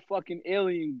raffling off fucking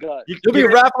alien gut. You'll be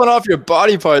raffling off your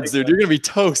body parts, dude. You're gonna be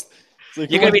toast. It's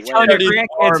like, You're gonna be telling your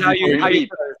grandkids how you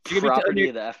Property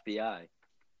of the FBI.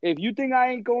 If you think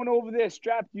I ain't going over there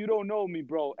strapped, you don't know me,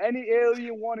 bro. Any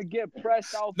alien want to get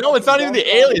pressed out? No, it's not even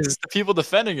the aliens. It's the people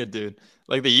defending it, dude.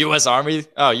 Like the U.S. Army.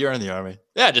 Oh, you're in the Army.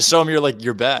 Yeah, just show them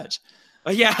your badge.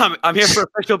 Yeah, I'm here for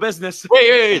official business.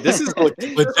 Wait. This is a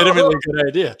legitimately good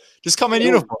idea. Just come in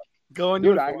uniform. Go in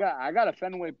Dude, uniform. I got a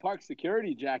Fenway Park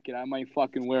security jacket I might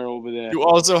fucking wear over there. You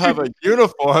also have a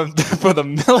uniform for the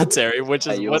military, which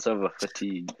is You what. also have a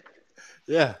fatigue.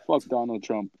 Yeah, Fuck Donald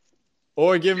Trump.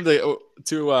 or give him to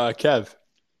Kev.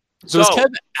 So is Kev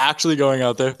actually going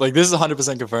out there? Like, this is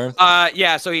 100% confirmed?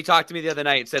 Yeah, so he talked to me the other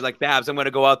night and said, like, Babs, I'm going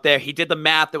to go out there. He did the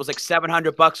math. It was like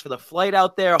 $700 for the flight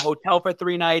out there, a hotel for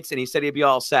 3 nights, and he said he'd be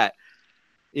all set.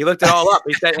 He looked it all up.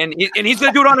 He said, and he's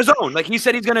going to do it on his own. Like, he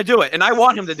said he's going to do it, and I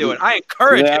want him to do it. I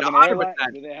encourage it 100%.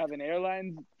 Do they have an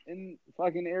airline in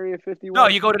fucking Area 51? No,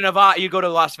 you go to Nevada, you go to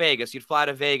Las Vegas. You'd fly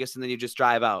to Vegas, and then you just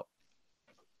drive out.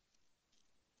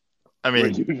 I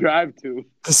Where'd mean, you drive to?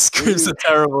 this is a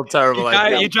terrible, terrible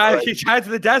idea. You drive to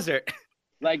the desert.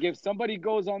 Like, if somebody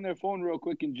goes on their phone real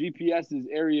quick and GPS is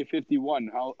Area 51,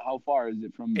 how far is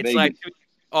it from It's Vegas? like,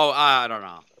 I don't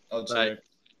know. I'll check.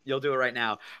 You'll do it right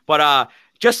now. But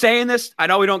just saying this, I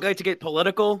know we don't like to get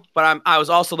political, but I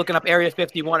was also looking up Area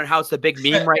 51 and how it's the big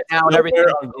meme right now and everything.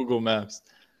 Nowhere on Google Maps.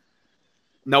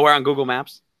 Nowhere on Google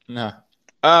Maps. No.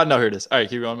 No, here it is. All right,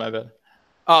 keep going. My bad.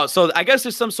 Oh, so I guess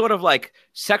there's some sort of like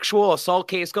sexual assault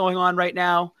case going on right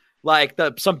now, like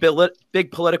some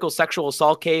big political sexual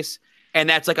assault case, and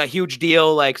that's like a huge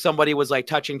deal. Like somebody was like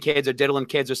touching kids or diddling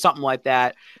kids or something like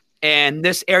that, and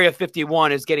this Area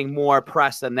 51 is getting more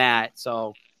press than that.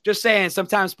 So just saying,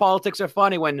 sometimes politics are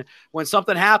funny when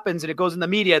something happens and it goes in the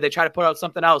media, they try to put out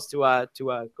something else to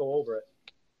go over it.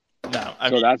 No,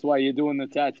 So that's why you're doing the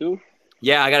tattoo?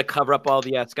 Yeah, I got to cover up all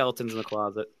the skeletons in the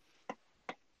closet.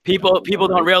 People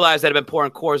don't realize that I've been pouring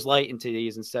Coors Light into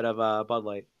these instead of Bud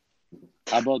Light.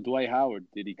 How about Dwight Howard?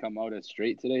 Did he come out as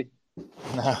straight today?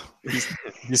 No, he's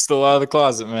still out of the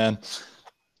closet, man.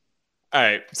 All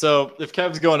right, so if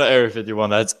Kev's going to Area 51,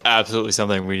 that's absolutely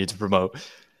something we need to promote.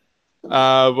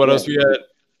 What else we got?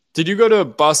 Did you go to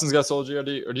Boston's Got Soul,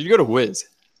 GRD, or did you go to Wiz?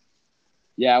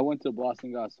 Yeah, I went to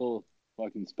Boston Got Soul.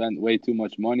 Fucking spent way too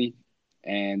much money,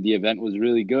 and the event was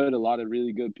really good. A lot of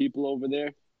really good people over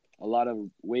there. A lot of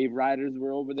wave riders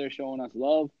were over there showing us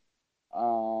love.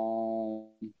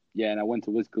 Yeah, and I went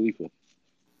to Wiz Khalifa.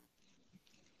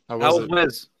 How How was it?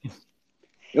 was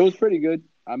It was pretty good.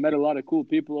 I met a lot of cool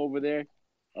people over there.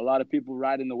 A lot of people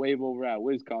riding the wave over at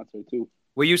Wiz concert too.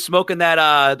 Were you smoking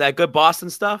that good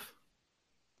Boston stuff?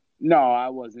 No, I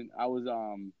wasn't. I was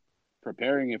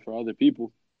preparing it for other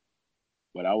people,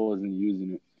 but I wasn't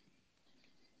using it.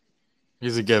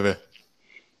 He's a giver.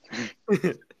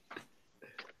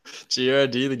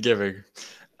 GRD the giver.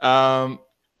 There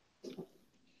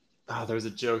was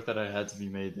a joke that I had to be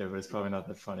made there, but it's probably not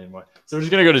that funny anymore. So we're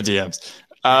just gonna go to DMs.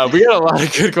 We got a lot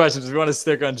of good questions. We want to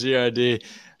stick on GRD.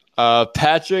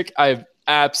 Patrick, I have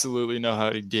absolutely no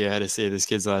idea how to say this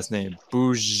kid's last name.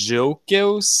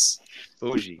 Bujokos?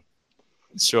 Bougie.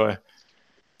 Sure.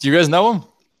 Do you guys know him?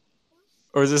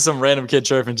 Or is this some random kid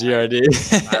chirping GRD?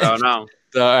 I don't know.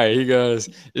 So, all right, he goes,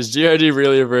 is GRD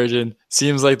really a virgin?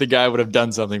 Seems like the guy would have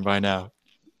done something by now.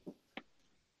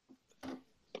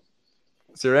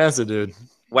 What's your answer, dude?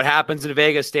 What happens in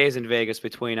Vegas stays in Vegas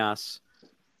between us.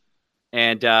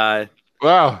 And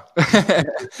Wow.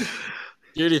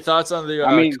 Judy, thoughts on the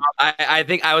I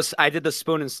think I did the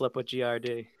spoon and slip with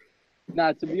GRD.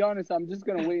 Nah, to be honest, I'm just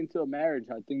gonna wait until marriage.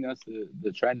 I think that's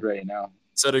the trend right now.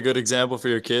 set a good example for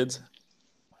your kids?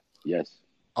 Yes.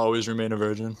 Always remain a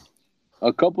virgin.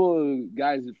 A couple of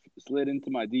guys slid into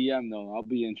my DM though. I'll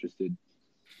be interested.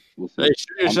 We'll see. Hey,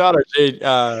 shoot your shot at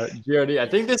GRD. I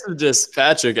think this is just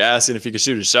Patrick asking if he could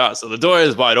shoot a shot. So the door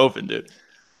is wide open, dude.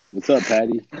 What's up,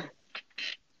 Patty?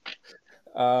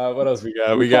 What else we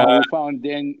got?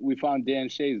 We found Dan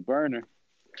Shea's burner.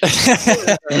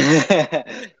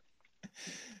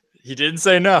 He didn't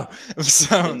say no.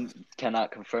 So Cannot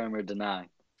confirm or deny.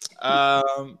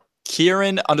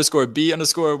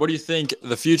 Kieran_B_, what do you think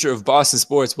the future of Boston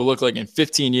sports will look like in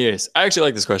 15 years? I actually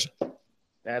like this question.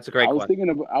 That's a great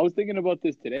question. I was thinking about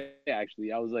this today,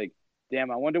 actually. I was like,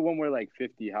 damn, I wonder when we're like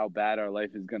 50, how bad our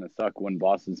life is going to suck when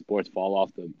Boston sports fall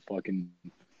off the fucking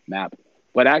map.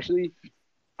 But actually,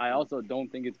 I also don't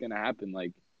think it's going to happen.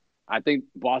 Like, I think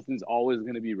Boston's always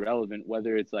going to be relevant,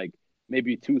 whether it's like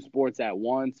maybe 2 sports at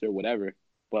once or whatever.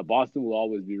 But Boston will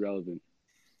always be relevant.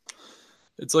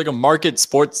 It's like a market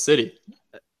sports city.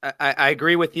 I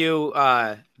agree with you,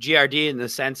 GRD, in the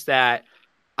sense that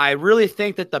I really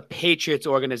think that the Patriots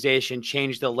organization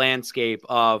changed the landscape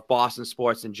of Boston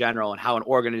sports in general and how an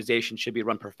organization should be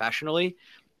run professionally.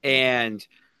 And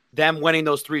them winning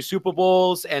those 3 Super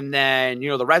Bowls, and then,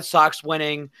 the Red Sox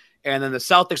winning, and then the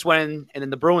Celtics winning, and then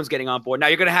the Bruins getting on board. Now,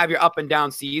 you're going to have your up and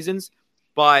down seasons,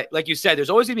 but like you said, there's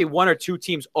always going to be 1 or 2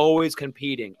 teams always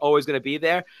competing, always going to be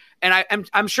there. And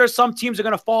I'm sure some teams are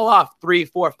going to fall off 3,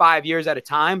 4, 5 years at a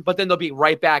time, but then they'll be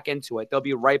right back into it. They'll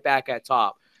be right back at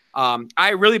top.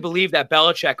 I really believe that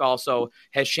Belichick also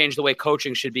has changed the way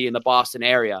coaching should be in the Boston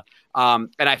area. And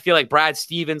I feel like Brad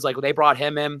Stevens, like they brought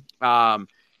him in,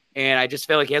 and I just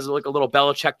feel like he has like a little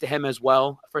Belichick to him as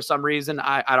well for some reason.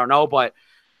 I don't know, but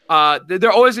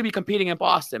they're always going to be competing in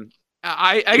Boston.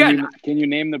 Can you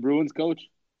name the Bruins coach?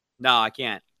 No, I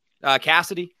can't.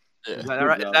 Cassidy. Yeah. Is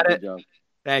that it? Job.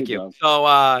 Thank Good you. job. So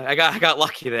I got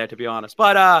lucky there, to be honest.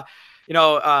 But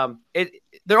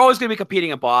they're always going to be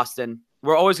competing in Boston.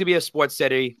 We're always going to be a sports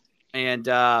city, and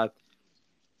I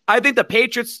think the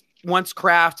Patriots, once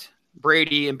Kraft,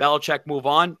 Brady, and Belichick move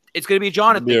on, it's going to be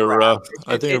Jonathan. I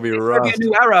think it'll be rough. It'll be a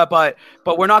new era, but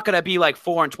we're not going to be like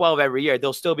 4-12 every year.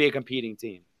 They'll still be a competing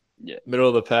team. Yeah. Middle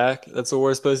of the pack. That's the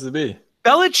worst place to be.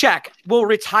 Belichick will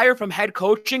retire from head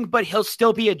coaching, but he'll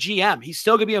still be a GM. He's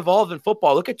still going to be involved in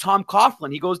football. Look at Tom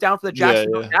Coughlin. He goes down for the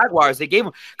Jacksonville Jaguars. They gave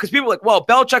him – because people are like, well,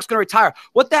 Belichick's going to retire.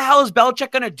 What the hell is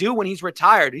Belichick going to do when he's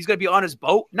retired? He's going to be on his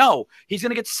boat? No. He's going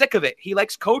to get sick of it. He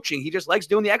likes coaching. He just likes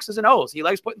doing the X's and O's. He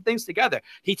likes putting things together.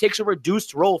 He takes a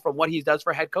reduced role from what he does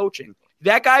for head coaching.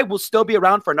 That guy will still be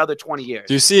around for another 20 years.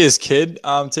 Do you see his kid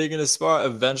taking his spot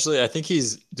eventually? I think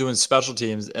he's doing special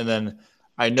teams, and then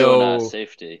I know doing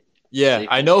safety. Yeah, Safety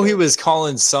I know he first. was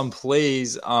calling some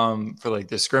plays for like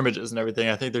the scrimmages and everything.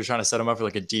 I think they're trying to set him up for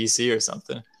like a DC or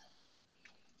something.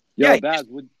 Yo, Yeah, Baz,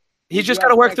 He's just got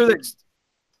to work through this.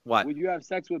 What? Would you have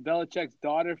sex with Belichick's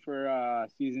daughter for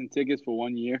season tickets for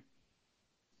 1 year?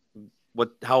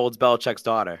 How old's Belichick's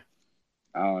daughter?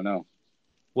 I don't know.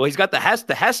 Well, he's got the Hess.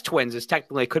 The Hess twins is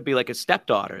technically could be like his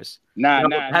stepdaughters. Nah.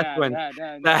 The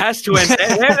Hess twins.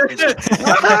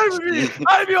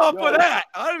 I'd be all for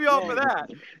that.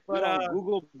 But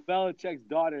Google Belichick's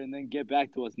daughter and then get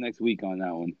back to us next week on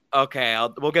that one. Okay,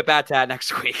 we'll get back to that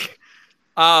next week.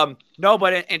 No,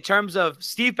 but in terms of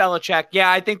Steve Belichick, yeah,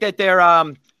 I think that they're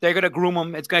going to groom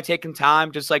him. It's going to take him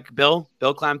time, just like Bill.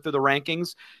 Bill climbed through the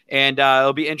rankings, and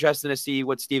it'll be interesting to see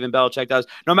what Steven Belichick does.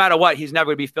 No matter what, he's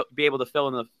never going to be able to fill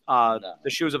in the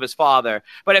shoes of his father.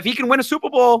 But if he can win a Super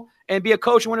Bowl and be a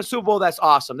coach and win a Super Bowl, that's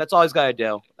awesome. That's all he's got to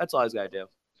do.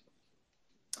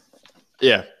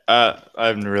 Yeah, I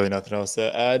have really nothing else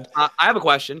to add. I have a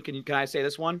question. Can I say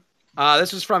this one?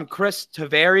 This is from Chris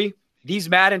Taveri. These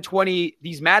Madden 20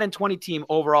 team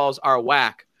overalls are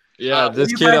whack. Yeah,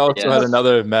 this kid also had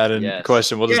another Madden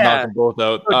question. We'll just knock them both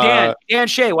out. So Dan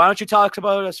Shea, why don't you talk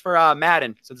about us for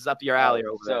Madden, since it's up to your alley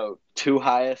over there? So, 2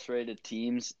 highest rated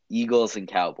teams, Eagles and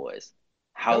Cowboys.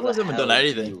 How the hell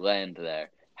do you land there?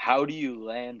 How do you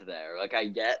land there? Like, I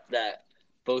get that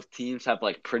both teams have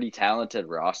like pretty talented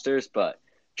rosters, but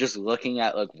just looking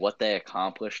at like what they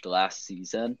accomplished last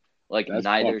season, like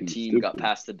neither team got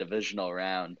past the divisional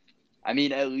round. I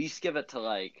mean, at least give it to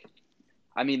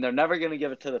they're never going to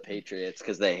give it to the Patriots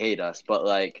because they hate us, but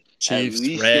like Chiefs, at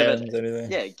least Rams,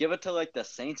 anything. give it to like the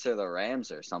Saints or the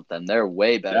Rams or something. They're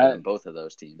way better than both of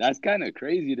those teams. That's kind of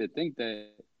crazy to think that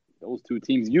those 2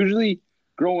 teams, usually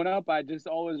growing up, I just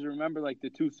always remember like the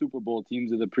 2 Super Bowl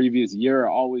teams of the previous year are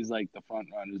always like the front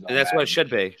runners. And that's what it should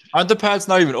be. Aren't the Pats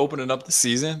not even opening up the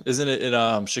season? Isn't it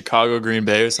in Chicago, Green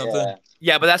Bay or something?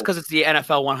 Yeah, but that's because it's the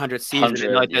NFL 100 season.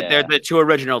 They're the 2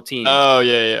 original teams. Oh,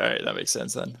 yeah. All right, that makes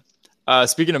sense then.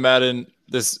 Speaking of Madden,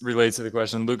 this relates to the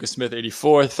question. Lucas Smith,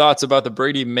 84, thoughts about the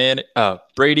Brady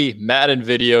Madden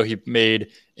video he made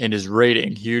in his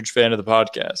rating. Huge fan of the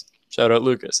podcast. Shout out,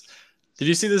 Lucas. Did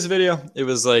you see this video? It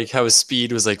was like how his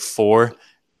speed was like 4,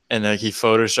 and like he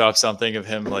photoshopped something of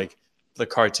him like the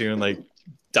cartoon, like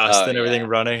dust and everything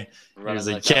running. He was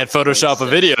like, can't Photoshop a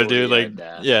video, dude. Like,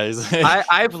 he's like,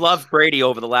 I've loved Brady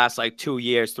over the last like 2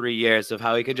 years, 3 years of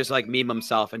how he could just like meme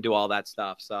himself and do all that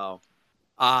stuff. So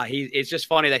It's just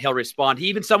funny that he'll respond.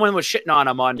 Someone was shitting on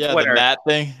him on Yeah, Twitter. the Matt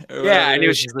thing. Yeah, and he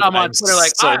was shitting on him on Twitter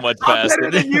like, so much I'm faster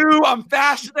better than you. I'm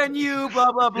faster than you.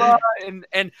 Blah blah blah.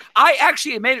 And I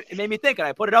actually it made me think, and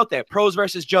I put it out there. Pros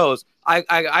versus Joes.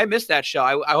 I missed that show.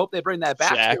 I hope they bring that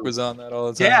back. Shaq was on that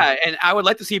all the time. Yeah, and I would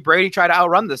like to see Brady try to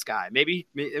outrun this guy. Maybe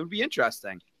it would be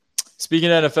interesting.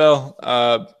 Speaking of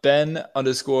NFL, Ben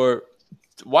 _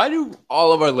 why do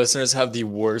all of our listeners have the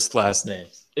worst last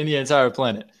names in the entire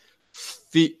planet?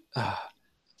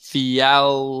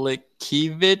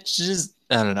 Fialikevich?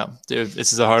 I don't know. Dude,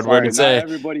 this is a hard word to say.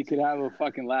 Everybody could have a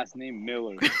fucking last name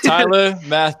Miller. Tyler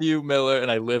Matthew Miller,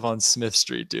 and I live on Smith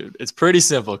Street, dude. It's pretty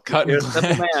simple. Cut and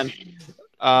Simple man.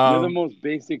 You're the most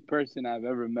basic person I've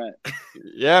ever met.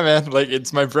 Yeah, man. Like,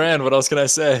 it's my brand. What else can I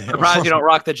say? Surprised you don't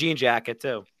rock the jean jacket,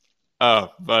 too.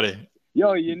 Oh, buddy.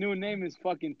 Yo, your new name is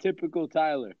fucking typical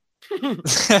Tyler.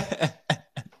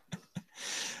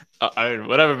 I mean,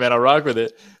 whatever, man. I'll rock with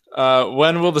it.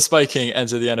 When will the Spike King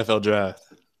enter the NFL draft?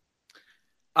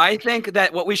 I think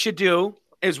that what we should do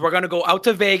is we're going to go out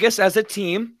to Vegas as a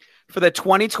team for the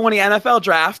 2020 NFL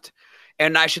draft,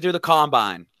 and I should do the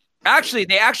combine.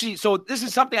 So this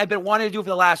is something I've been wanting to do for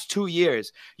the last 2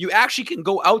 years. You actually can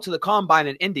go out to the combine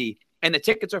in Indy, and the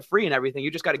tickets are free and everything.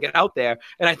 You just got to get out there.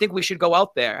 And I think we should go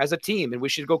out there as a team, and we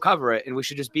should go cover it, and we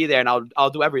should just be there, and I'll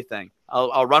do everything.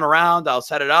 I'll run around. I'll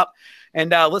set it up.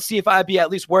 And let's see if I'd be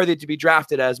at least worthy to be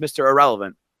drafted as Mr.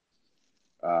 Irrelevant.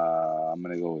 I'm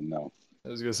going to go with no. I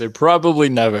was going to say probably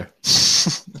never.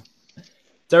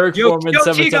 Derek Foreman,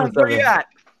 T-Guns, where you at?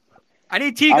 I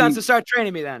need T-Guns to start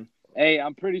training me then. Hey,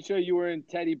 I'm pretty sure you were in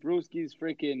Teddy Bruschi's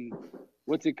freaking,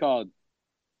 what's it called?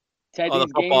 Teddy's the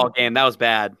football game. That was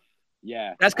bad.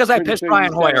 Yeah. That's because I pissed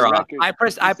Brian Hoyer off. I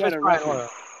pissed Brian Hoyer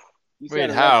off.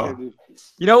 Wait, how?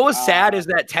 You know what was sad is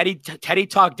that Teddy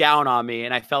talked down on me,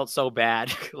 and I felt so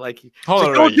bad. Like,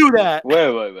 don't do that.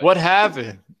 Wait. What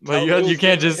happened? Like, you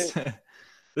can't just.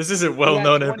 This isn't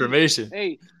well-known information.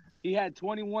 Hey, he had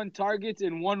 21 targets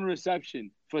and 1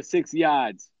 reception for 6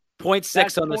 yards.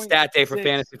 0.6 on the stat day for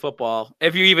fantasy football,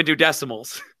 if you even do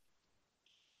decimals.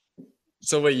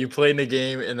 So wait, you played in the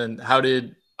game, and then how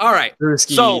did? All right.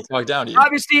 So talk down to you.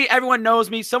 Obviously, everyone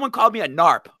knows me. Someone called me a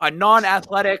NARP, a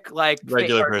non-athletic, like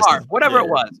regular person, NARP, whatever it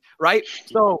was, right?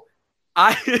 So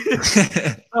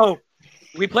so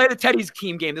we played the Teddy's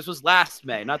team game. This was last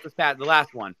May, not the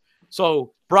last one.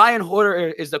 So Brian Hoyer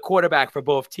is the quarterback for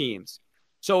both teams.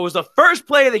 So it was the first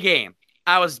play of the game.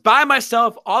 I was by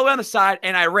myself all the way on the side,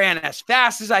 and I ran as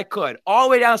fast as I could, all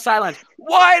the way down the sidelines,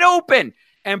 wide open.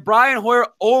 And Brian Hoyer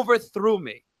overthrew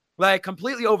me, like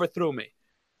completely overthrew me.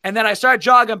 And then I started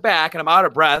jogging back, and I'm out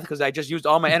of breath because I just used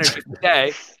all my energy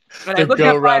today. And I look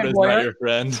at Brian Hoyer. Not your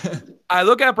friend. I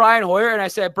look at Brian Hoyer, and I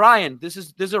said, Brian,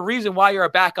 there's a reason why you're a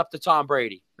backup to Tom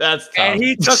Brady. That's tough. And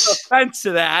he took offense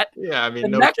to that. Yeah, I mean, the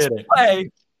no next kidding.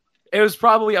 Play, it was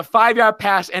probably a 5-yard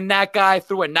pass, and that guy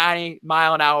threw a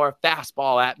 90-mile-an-hour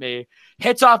fastball at me.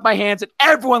 Hits off my hands, and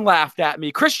everyone laughed at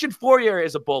me. Christian Fourier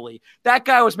is a bully. That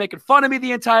guy was making fun of me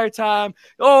the entire time.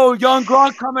 Oh, young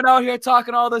Gronk coming out here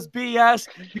talking all this BS.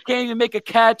 You can't even make a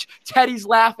catch. Teddy's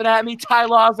laughing at me. Ty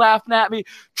Law's laughing at me.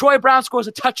 Troy Brown scores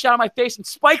a touchdown on my face and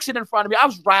spikes it in front of me. I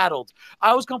was rattled.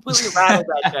 I was completely rattled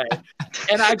that day.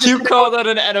 And I just you called out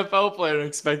an NFL player and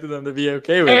expected them to be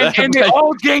okay with that. And they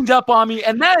all ganged up on me.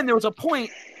 And then there was a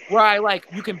point where I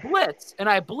you can blitz, and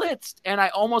I blitzed, and I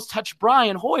almost touched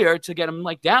Brian Hoyer to get him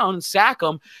down and sack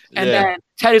him. And then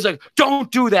Teddy's like,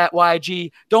 "Don't do that,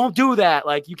 YG. Don't do that.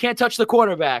 Like, you can't touch the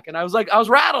quarterback." And I was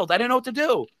rattled. I didn't know what to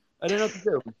do. I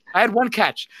had one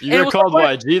catch. You were called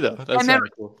YG though. That's kind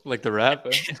of cool. Like the rapper.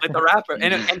 Like the rapper.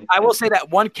 And I will say that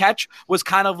one catch was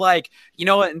kind of like,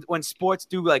 when sports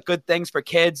do like good things for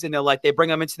kids and they bring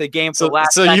them into the game for the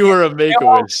last So you were a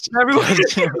make-a-wish.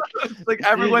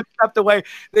 Everyone stepped away.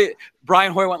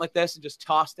 Brian Hoyer went like this and just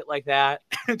tossed it like that.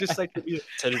 Just like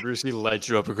Teddy Bruschi light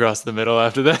you up across the middle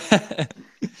after that.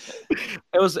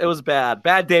 It was bad.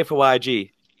 Bad day for YG.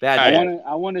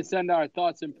 I want to send our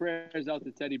thoughts and prayers out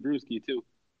to Teddy Bruschi too.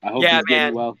 I hope he's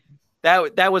doing well.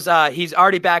 That was he's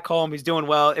already back home. He's doing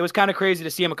well. It was kind of crazy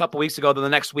to see him a couple weeks ago. Then the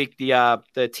next week the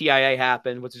TIA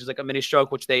happened, which is like a mini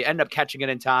stroke, which they ended up catching it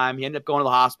in time. He ended up going to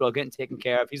the hospital, getting taken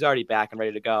care of. He's already back and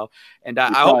ready to go. And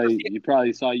he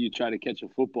probably saw you try to catch a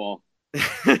football.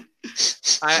 I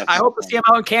hope to see him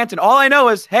out in Canton. All I know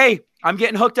is, hey, I'm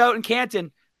getting hooked out in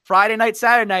Canton. Friday night,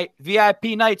 Saturday night,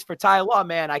 VIP nights for Ty Law,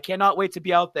 man. I cannot wait to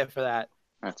be out there for that.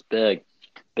 That's big.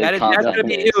 That's going to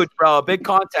be huge, bro. Big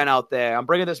content out there. I'm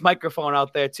bringing this microphone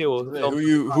out there, too.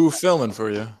 Who filming for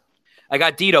you? I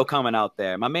got Dito coming out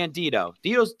there. My man Dito.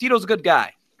 Dito's a good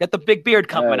guy. Got the big beard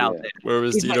coming out there. Where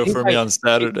was Dito for me on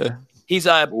Saturday? He's Ooh.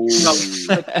 a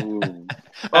Ooh.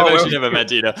 I've Oh, actually never met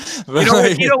Dino. you know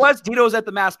what Tito was? Tito was at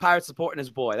the Mass Pirates supporting his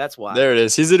boy. That's why. There it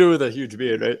is. He's the dude with a huge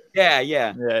beard, right? Yeah.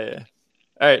 Yeah.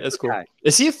 All right, that's cool. Okay.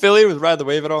 Is he affiliated with Ride the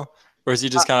Wave at all? Or is he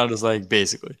just kind of just like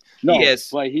basically? No, He is.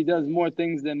 but he does more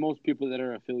things than most people that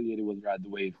are affiliated with Ride the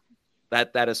Wave.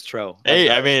 That is true. Hey,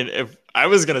 I mean, if I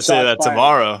was gonna say Shots that fired.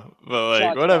 tomorrow, but like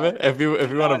Shots whatever. fired. If you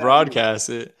want Not to at broadcast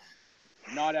it,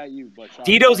 Not at you, but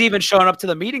Tito's even showing up to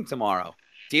the meeting tomorrow.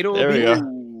 Tito will There be we go.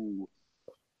 Ooh.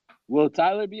 Will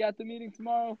Tyler be at the meeting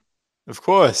tomorrow? of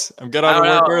course, I'm getting I out of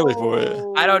don't work know. early for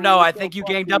it. I don't know. I It's a think you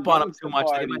ganged fucking up on him gangster too much.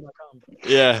 That he party. might not come.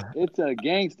 Yeah, It's a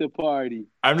gangster party.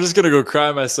 I'm just gonna go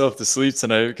cry myself to sleep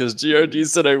tonight because GRD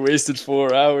said I wasted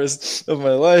 4 hours of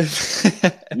my life.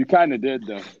 You kind of did,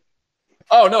 though.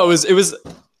 Oh no, it was.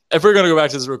 If we're gonna go back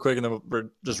to this real quick and then we're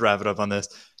just wrap it up on this,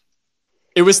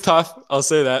 it was tough. I'll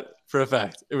say that for a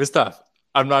fact. It was tough.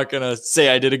 I'm not gonna say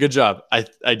I did a good job.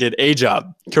 I did a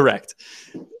job, correct.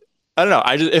 I don't know.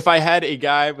 If I had a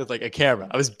guy with like a camera,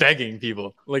 I was begging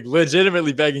people, like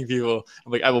legitimately begging people.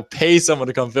 I'm like, I will pay someone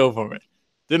to come film for me.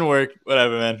 Didn't work.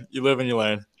 Whatever, man. You live and you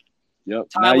learn. Yep.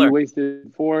 Now Tyler. you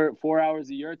wasted four hours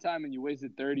of your time, and you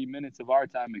wasted 30 minutes of our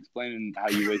time explaining how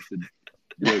you wasted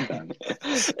your time.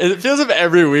 It feels like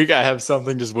every week I have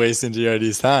something just wasting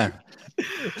GRD's time.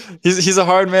 He's a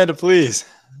hard man to please.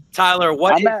 Tyler,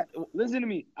 what? Listen to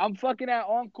me. I'm fucking at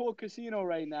Encore Casino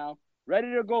right now,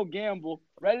 ready to go gamble,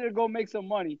 ready to go make some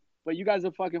money, but you guys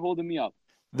are fucking holding me up.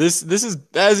 This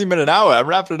hasn't been an hour. I'm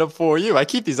wrapping it up for you. I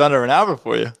keep these under an hour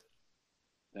for you.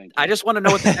 Thank you. I just want to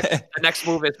know what the next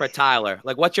move is for Tyler.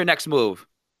 Like, what's your next move?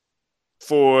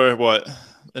 For what?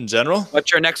 In general?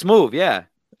 What's your next move? Yeah.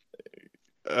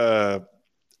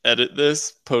 Edit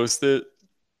this, post it,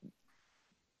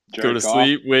 go Jerk to off.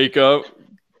 sleep, wake up,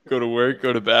 go to work,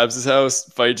 go to Babs' house,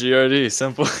 fight GRD.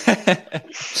 Simple.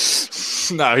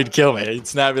 No, he'd kill me. He'd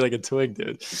snap me like a twig,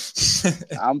 dude.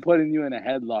 I'm putting you in a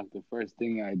headlock the first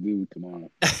thing I do tomorrow.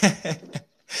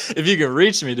 If you can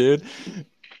reach me, dude.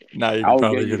 No, you I'll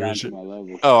probably get you could down reach to it. my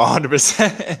level. Oh,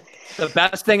 100%. The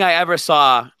best thing I ever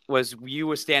saw was you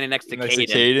were standing next to Next to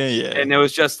Caden. Caden, yeah. And it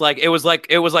was just like it was like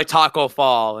Taco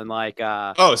Fall and like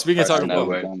Oh, speaking of Cartoon Taco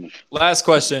Bell, Network. last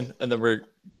question, and then we're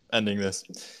ending this.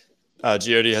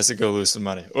 GOD has to go lose some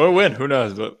money or win. Who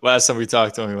knows? But last time we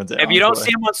talked to him, he went to if you don't Encore.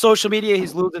 see him on social media,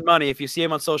 he's losing money. If you see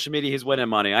him on social media, he's winning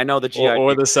money. I know the GI.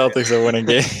 or the Celtics are winning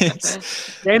games.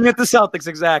 Same with the Celtics,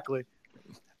 exactly.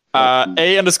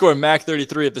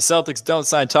 A_Mac33. If the Celtics don't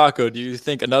sign Taco, do you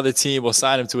think another team will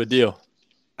sign him to a deal?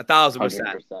 1,000%.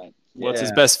 100%. What's his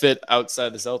Yeah. best fit outside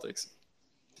the Celtics?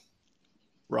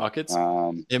 Rockets?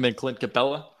 Um, Him and Clint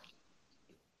Capella?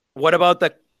 What about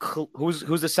who's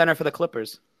the center for the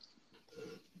Clippers?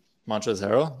 Montrezl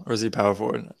Harrell? Or is he power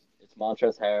forward? It's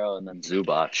Montrezl Harrell and then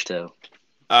Zubac too.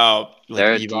 Oh, They're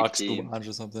a like deep Evox team. or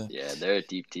something. Yeah, they're a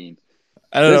deep team.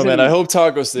 I don't know, Listen, man. I hope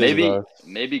Taco stays. bro.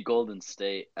 Maybe Golden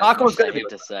State. As Taco's much as I gonna be hate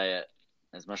to say it.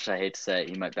 As much as I hate to say it,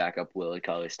 he might back up Willie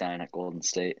Cauley-Stein at Golden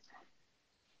State.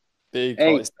 Big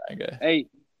Hey. Cauley-Stein guy. hey,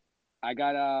 I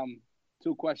got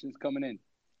 2 questions coming in.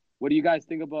 What do you guys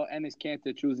think about Enes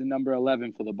Kanter choosing number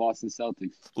 11 for the Boston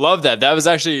Celtics? Love that. That was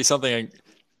actually something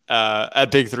at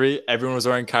Big Three. Everyone was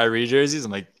wearing Kyrie jerseys.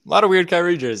 I'm like, a lot of weird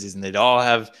Kyrie jerseys, and they'd all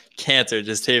have Cantor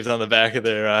just taped on the back of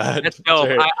their. That's dope.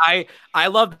 shirt. I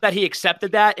love that he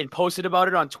accepted that and posted about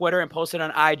it on Twitter and posted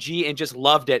on IG and just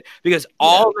loved it because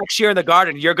all next year in the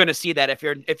Garden you're going to see that if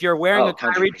you're wearing a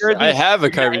Kyrie 100%. jersey. I have a you're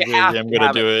gonna Kyrie jersey. have I'm to gonna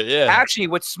have do it. Yeah. Actually,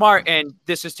 what's smart, and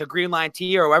this is to Green Line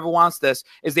T or whoever wants this,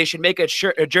 is they should make a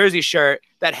jersey shirt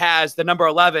that has the number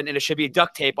 11 and it should be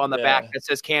duct tape on the Yeah. back that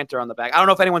says Cantor on the back. I don't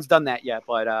know if anyone's done that yet,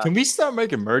 but Can we start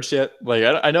making merch yet? Like,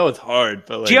 I know it's hard,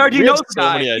 but like, GRD we have knows the so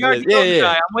guy. many GRD ideas. knows the Yeah.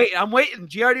 guy. I'm waiting.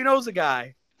 GRD knows the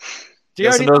guy.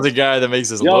 Just GRD knows the guy that makes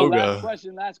his Yo, logo.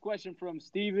 last question from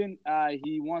Steven.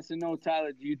 He wants to know,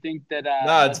 Tyler, do you think that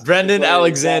Nah, it's Brendan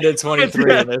Alexander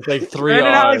 23, and it's like 3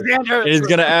 Brandon R's. Alexander. And he's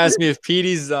gonna ask me if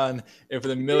Petey's done, and for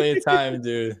the millionth time,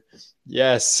 dude.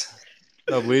 Yes.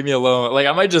 No, leave me alone. Like,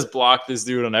 I might just block this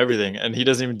dude on everything, and he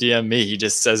doesn't even DM me. He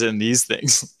just says it in these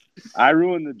things. I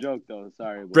ruined the joke though.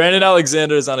 Sorry. Brandon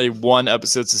Alexander is on a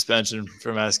 1-episode suspension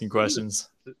from asking questions.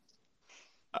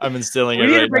 I'm instilling We it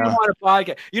need to right bring him now. on a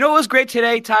podcast. You know what was great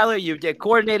today, Tyler? You did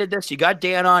coordinated this. You got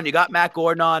Dan on. You got Matt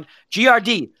Gordon on.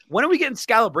 GRD. When are we getting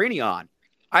Scalabrini on?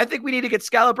 I think we need to get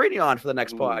Scalabrini on for the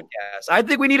next Ooh. podcast. I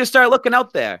think we need to start looking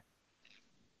out there.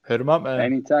 Hit him up, man.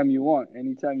 Anytime you want,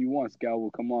 Scal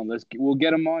will come on. We'll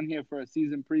get him on here for a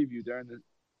season preview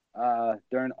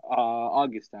during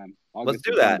August time. Let's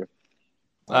do that.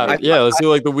 Yeah, let's do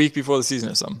like the week before the season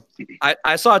or something.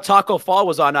 I saw Taco Fall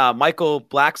was on Michael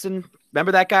Blackson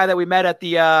Remember that guy that we met at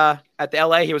the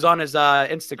LA? He was on his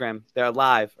Instagram there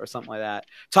live or something like that.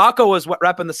 Taco was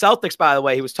repping the Celtics, by the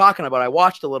way. He was talking about. I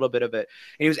watched a little bit of it,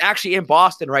 and he was actually in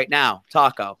Boston right now.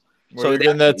 Taco. We're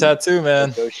getting that tattoo, man.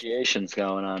 Negotiations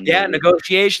going on. Yeah,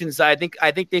 negotiations. I think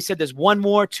they said there's one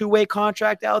more two-way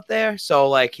contract out there, so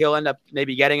like he'll end up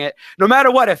maybe getting it. No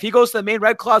matter what, if he goes to the main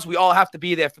Red Claws, we all have to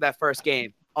be there for that first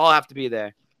game. All have to be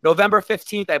there. November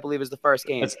 15th, I believe, is the first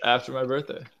game. That's after my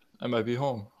birthday. I might be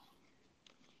home.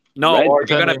 No, Right, or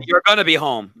you're gonna be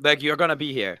home. Like you're gonna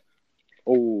be here.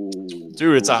 Oh,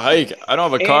 Dude, it's a hike. I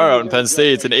don't have a car out in Penn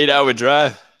State. It's an 8-hour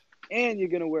drive. and you're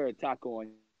gonna wear a taco on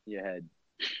your head.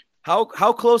 How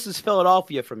close is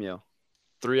Philadelphia from you?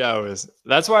 3 hours.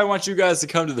 That's why I want you guys to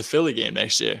come to the Philly game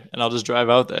next year, and I'll just drive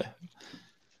out there.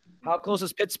 How close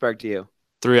is Pittsburgh to you?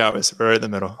 3 hours. We're right in the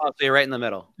middle. Oh, so you're right in the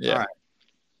middle. Yeah. All right.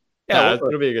 Yeah, we'll-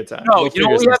 it'll be a good time. No, We'll you know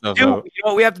what we figure have some to stuff do? out. You know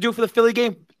what we have to do for the Philly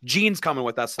game? Gene's coming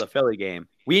with us to the Philly game.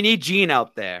 We need Gene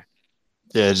out there.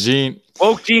 Yeah, Gene.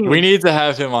 Woke Gene. We need to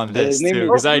have him on this His name too, is-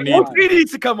 because I need. Woke Gene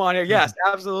needs to come on here. Yes,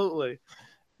 absolutely.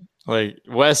 Like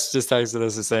Wes just texted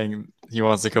us saying he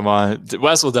wants to come on.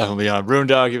 Wes will definitely be on. Broom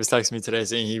Dog, he was texting me today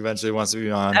saying he eventually wants to be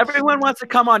on. Everyone wants to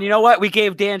come on. You know what? We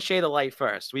gave Dan Shea the light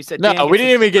first. We said No, Dan we gets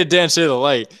didn't even get Dan Shea the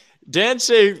light. Dan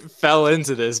Shea fell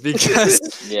into this because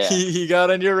Yeah. he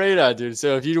got on your radar, dude.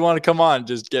 So if you want to come on,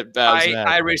 just get Babs mad.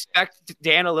 I respect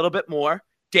Dan a little bit more.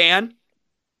 Dan,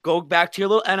 go back to your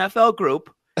little NFL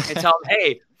group and tell them,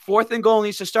 hey, 4th and Goal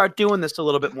needs to start doing this a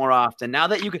little bit more often. Now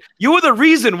that you were the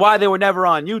reason why they were never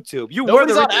on YouTube. You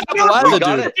Nobody's were on the reason. Apple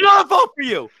either, dude. You know, vote for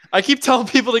you. I keep telling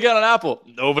people to get on Apple.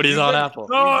 Nobody's on Apple.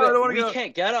 No, I don't want to We go.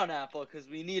 can't get on Apple because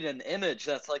we need an image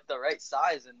that's like the right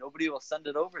size, and nobody will send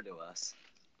it over to us.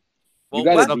 You Well,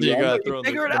 gotta Wes, Something you Yeah, gotta throw in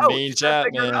figure it the out. main You gotta chat,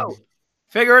 figure it man. out.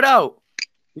 Figure it out.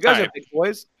 You guys All are right. big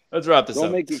boys. Let's wrap this Don't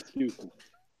up. make excuses.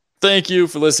 Thank you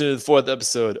for listening to the 4th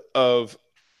episode of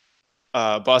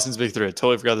Boston's Big Three. I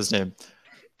totally forgot this name.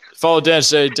 Follow Dan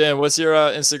Shea. Dan, what's your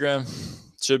Instagram?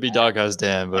 Should be Doghouse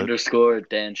Dan, but _,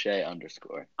 Dan Shea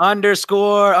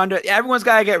 _. Everyone's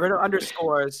got to get rid of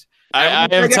underscores. I am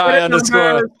Everyone's gotta get rid of numbers.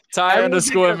 Everyone's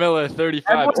gotta- Miller 35.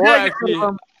 Everyone's Or gotta get rid actually, of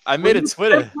them. I made a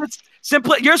Twitter.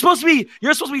 Simply, you're supposed to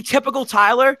be typical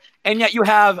Tyler, and yet you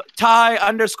have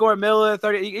Ty_Miller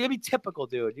 30. You gotta be typical,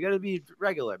 dude. You gotta be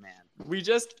regular, man. We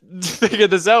just figured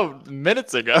this out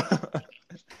minutes ago.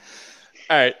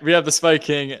 All right, we have the Spike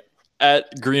King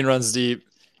at Green Runs Deep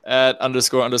at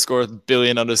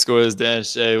 __billion_ Dan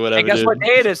Shea, whatever. And guess dude. what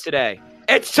day it is today?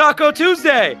 It's Taco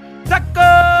Tuesday. Taco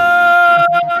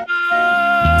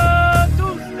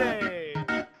Tuesday.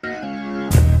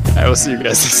 All right, we'll see you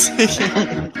guys next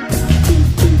week.